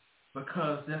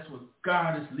because that's what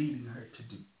God is leading her to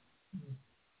do.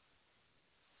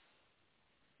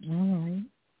 All right.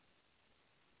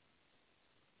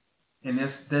 And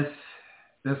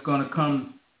that's going to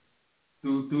come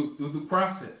through the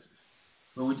processes.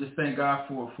 But we just thank God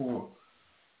for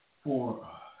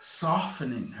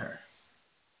softening her,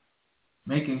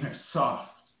 making her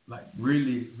soft, like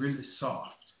really, really soft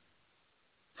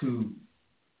to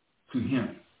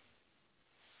him,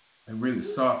 and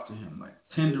really soft to him, like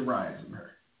tenderizing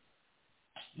her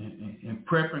and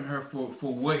prepping her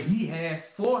for what he has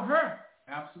for her.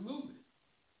 Absolutely.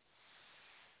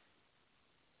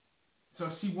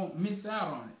 So she won't miss out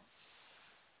on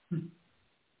it.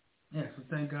 Yes, so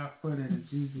thank God for that in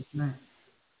Jesus' name.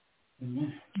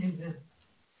 Amen. Amen.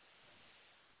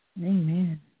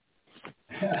 Amen.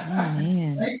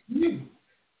 Amen. Thank you.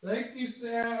 Thank you,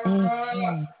 Sarah.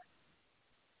 Amen.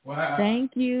 Wow.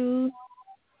 Thank you.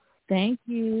 Thank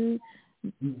you,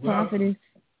 Prophetess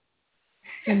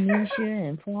Tanisha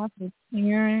and Prophet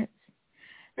Terence.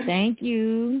 Thank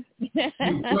you.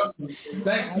 You're welcome.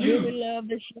 Thank I you. really love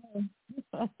the show.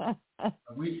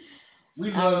 We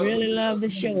I really love the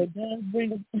show. It does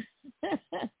bring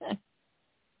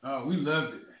Oh, we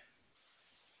loved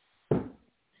it.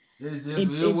 It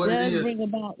does bring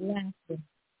about laughter.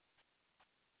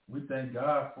 We thank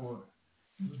God for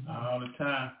it all the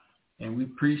time. And we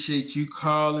appreciate you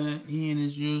calling in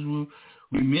as usual.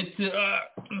 We meant to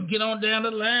get on down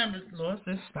the line, but Lord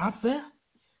said, stop there.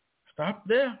 Stop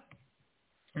there.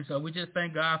 And so we just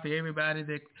thank God for everybody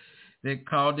that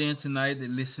called in tonight, that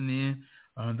listened in.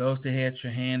 Those that had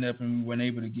your hand up and we weren't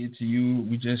able to get to you,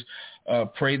 we just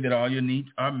pray that all your needs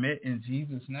are met in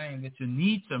Jesus' name, that your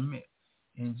needs are met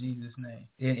in Jesus' name.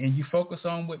 And you focus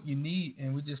on what you need,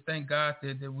 and we just thank God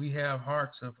that we have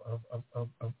hearts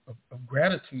of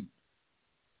gratitude,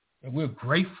 and we're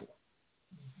grateful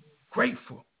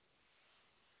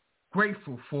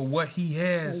for what he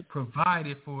has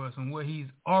provided for us and what he's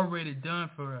already done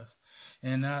for us,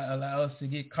 and not allow us to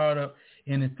get caught up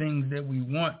in the things that we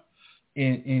want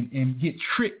and get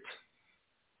tricked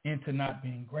into not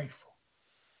being grateful.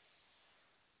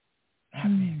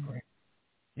 Being grateful.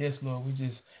 Yes, Lord, we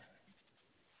just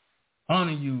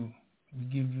honor you. We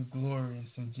give you glory.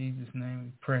 It's in Jesus' name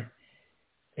we pray.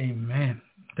 Amen.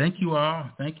 Thank you all.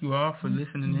 Thank you all for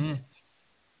listening in.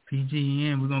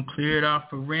 PGN, we're going to clear it off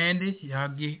for Randy. Y'all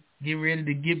get ready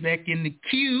to get back in the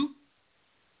queue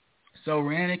so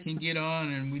Randy can get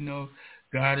on, and we know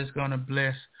God is going to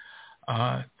bless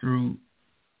through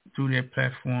that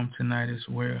platform tonight as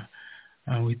well.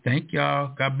 We thank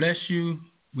y'all. God bless you.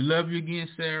 We love you again,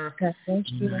 Sarah. God bless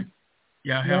you.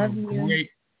 Y'all have a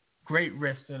great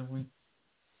rest of the week.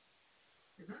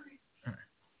 Good night. All right.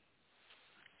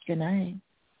 Good night.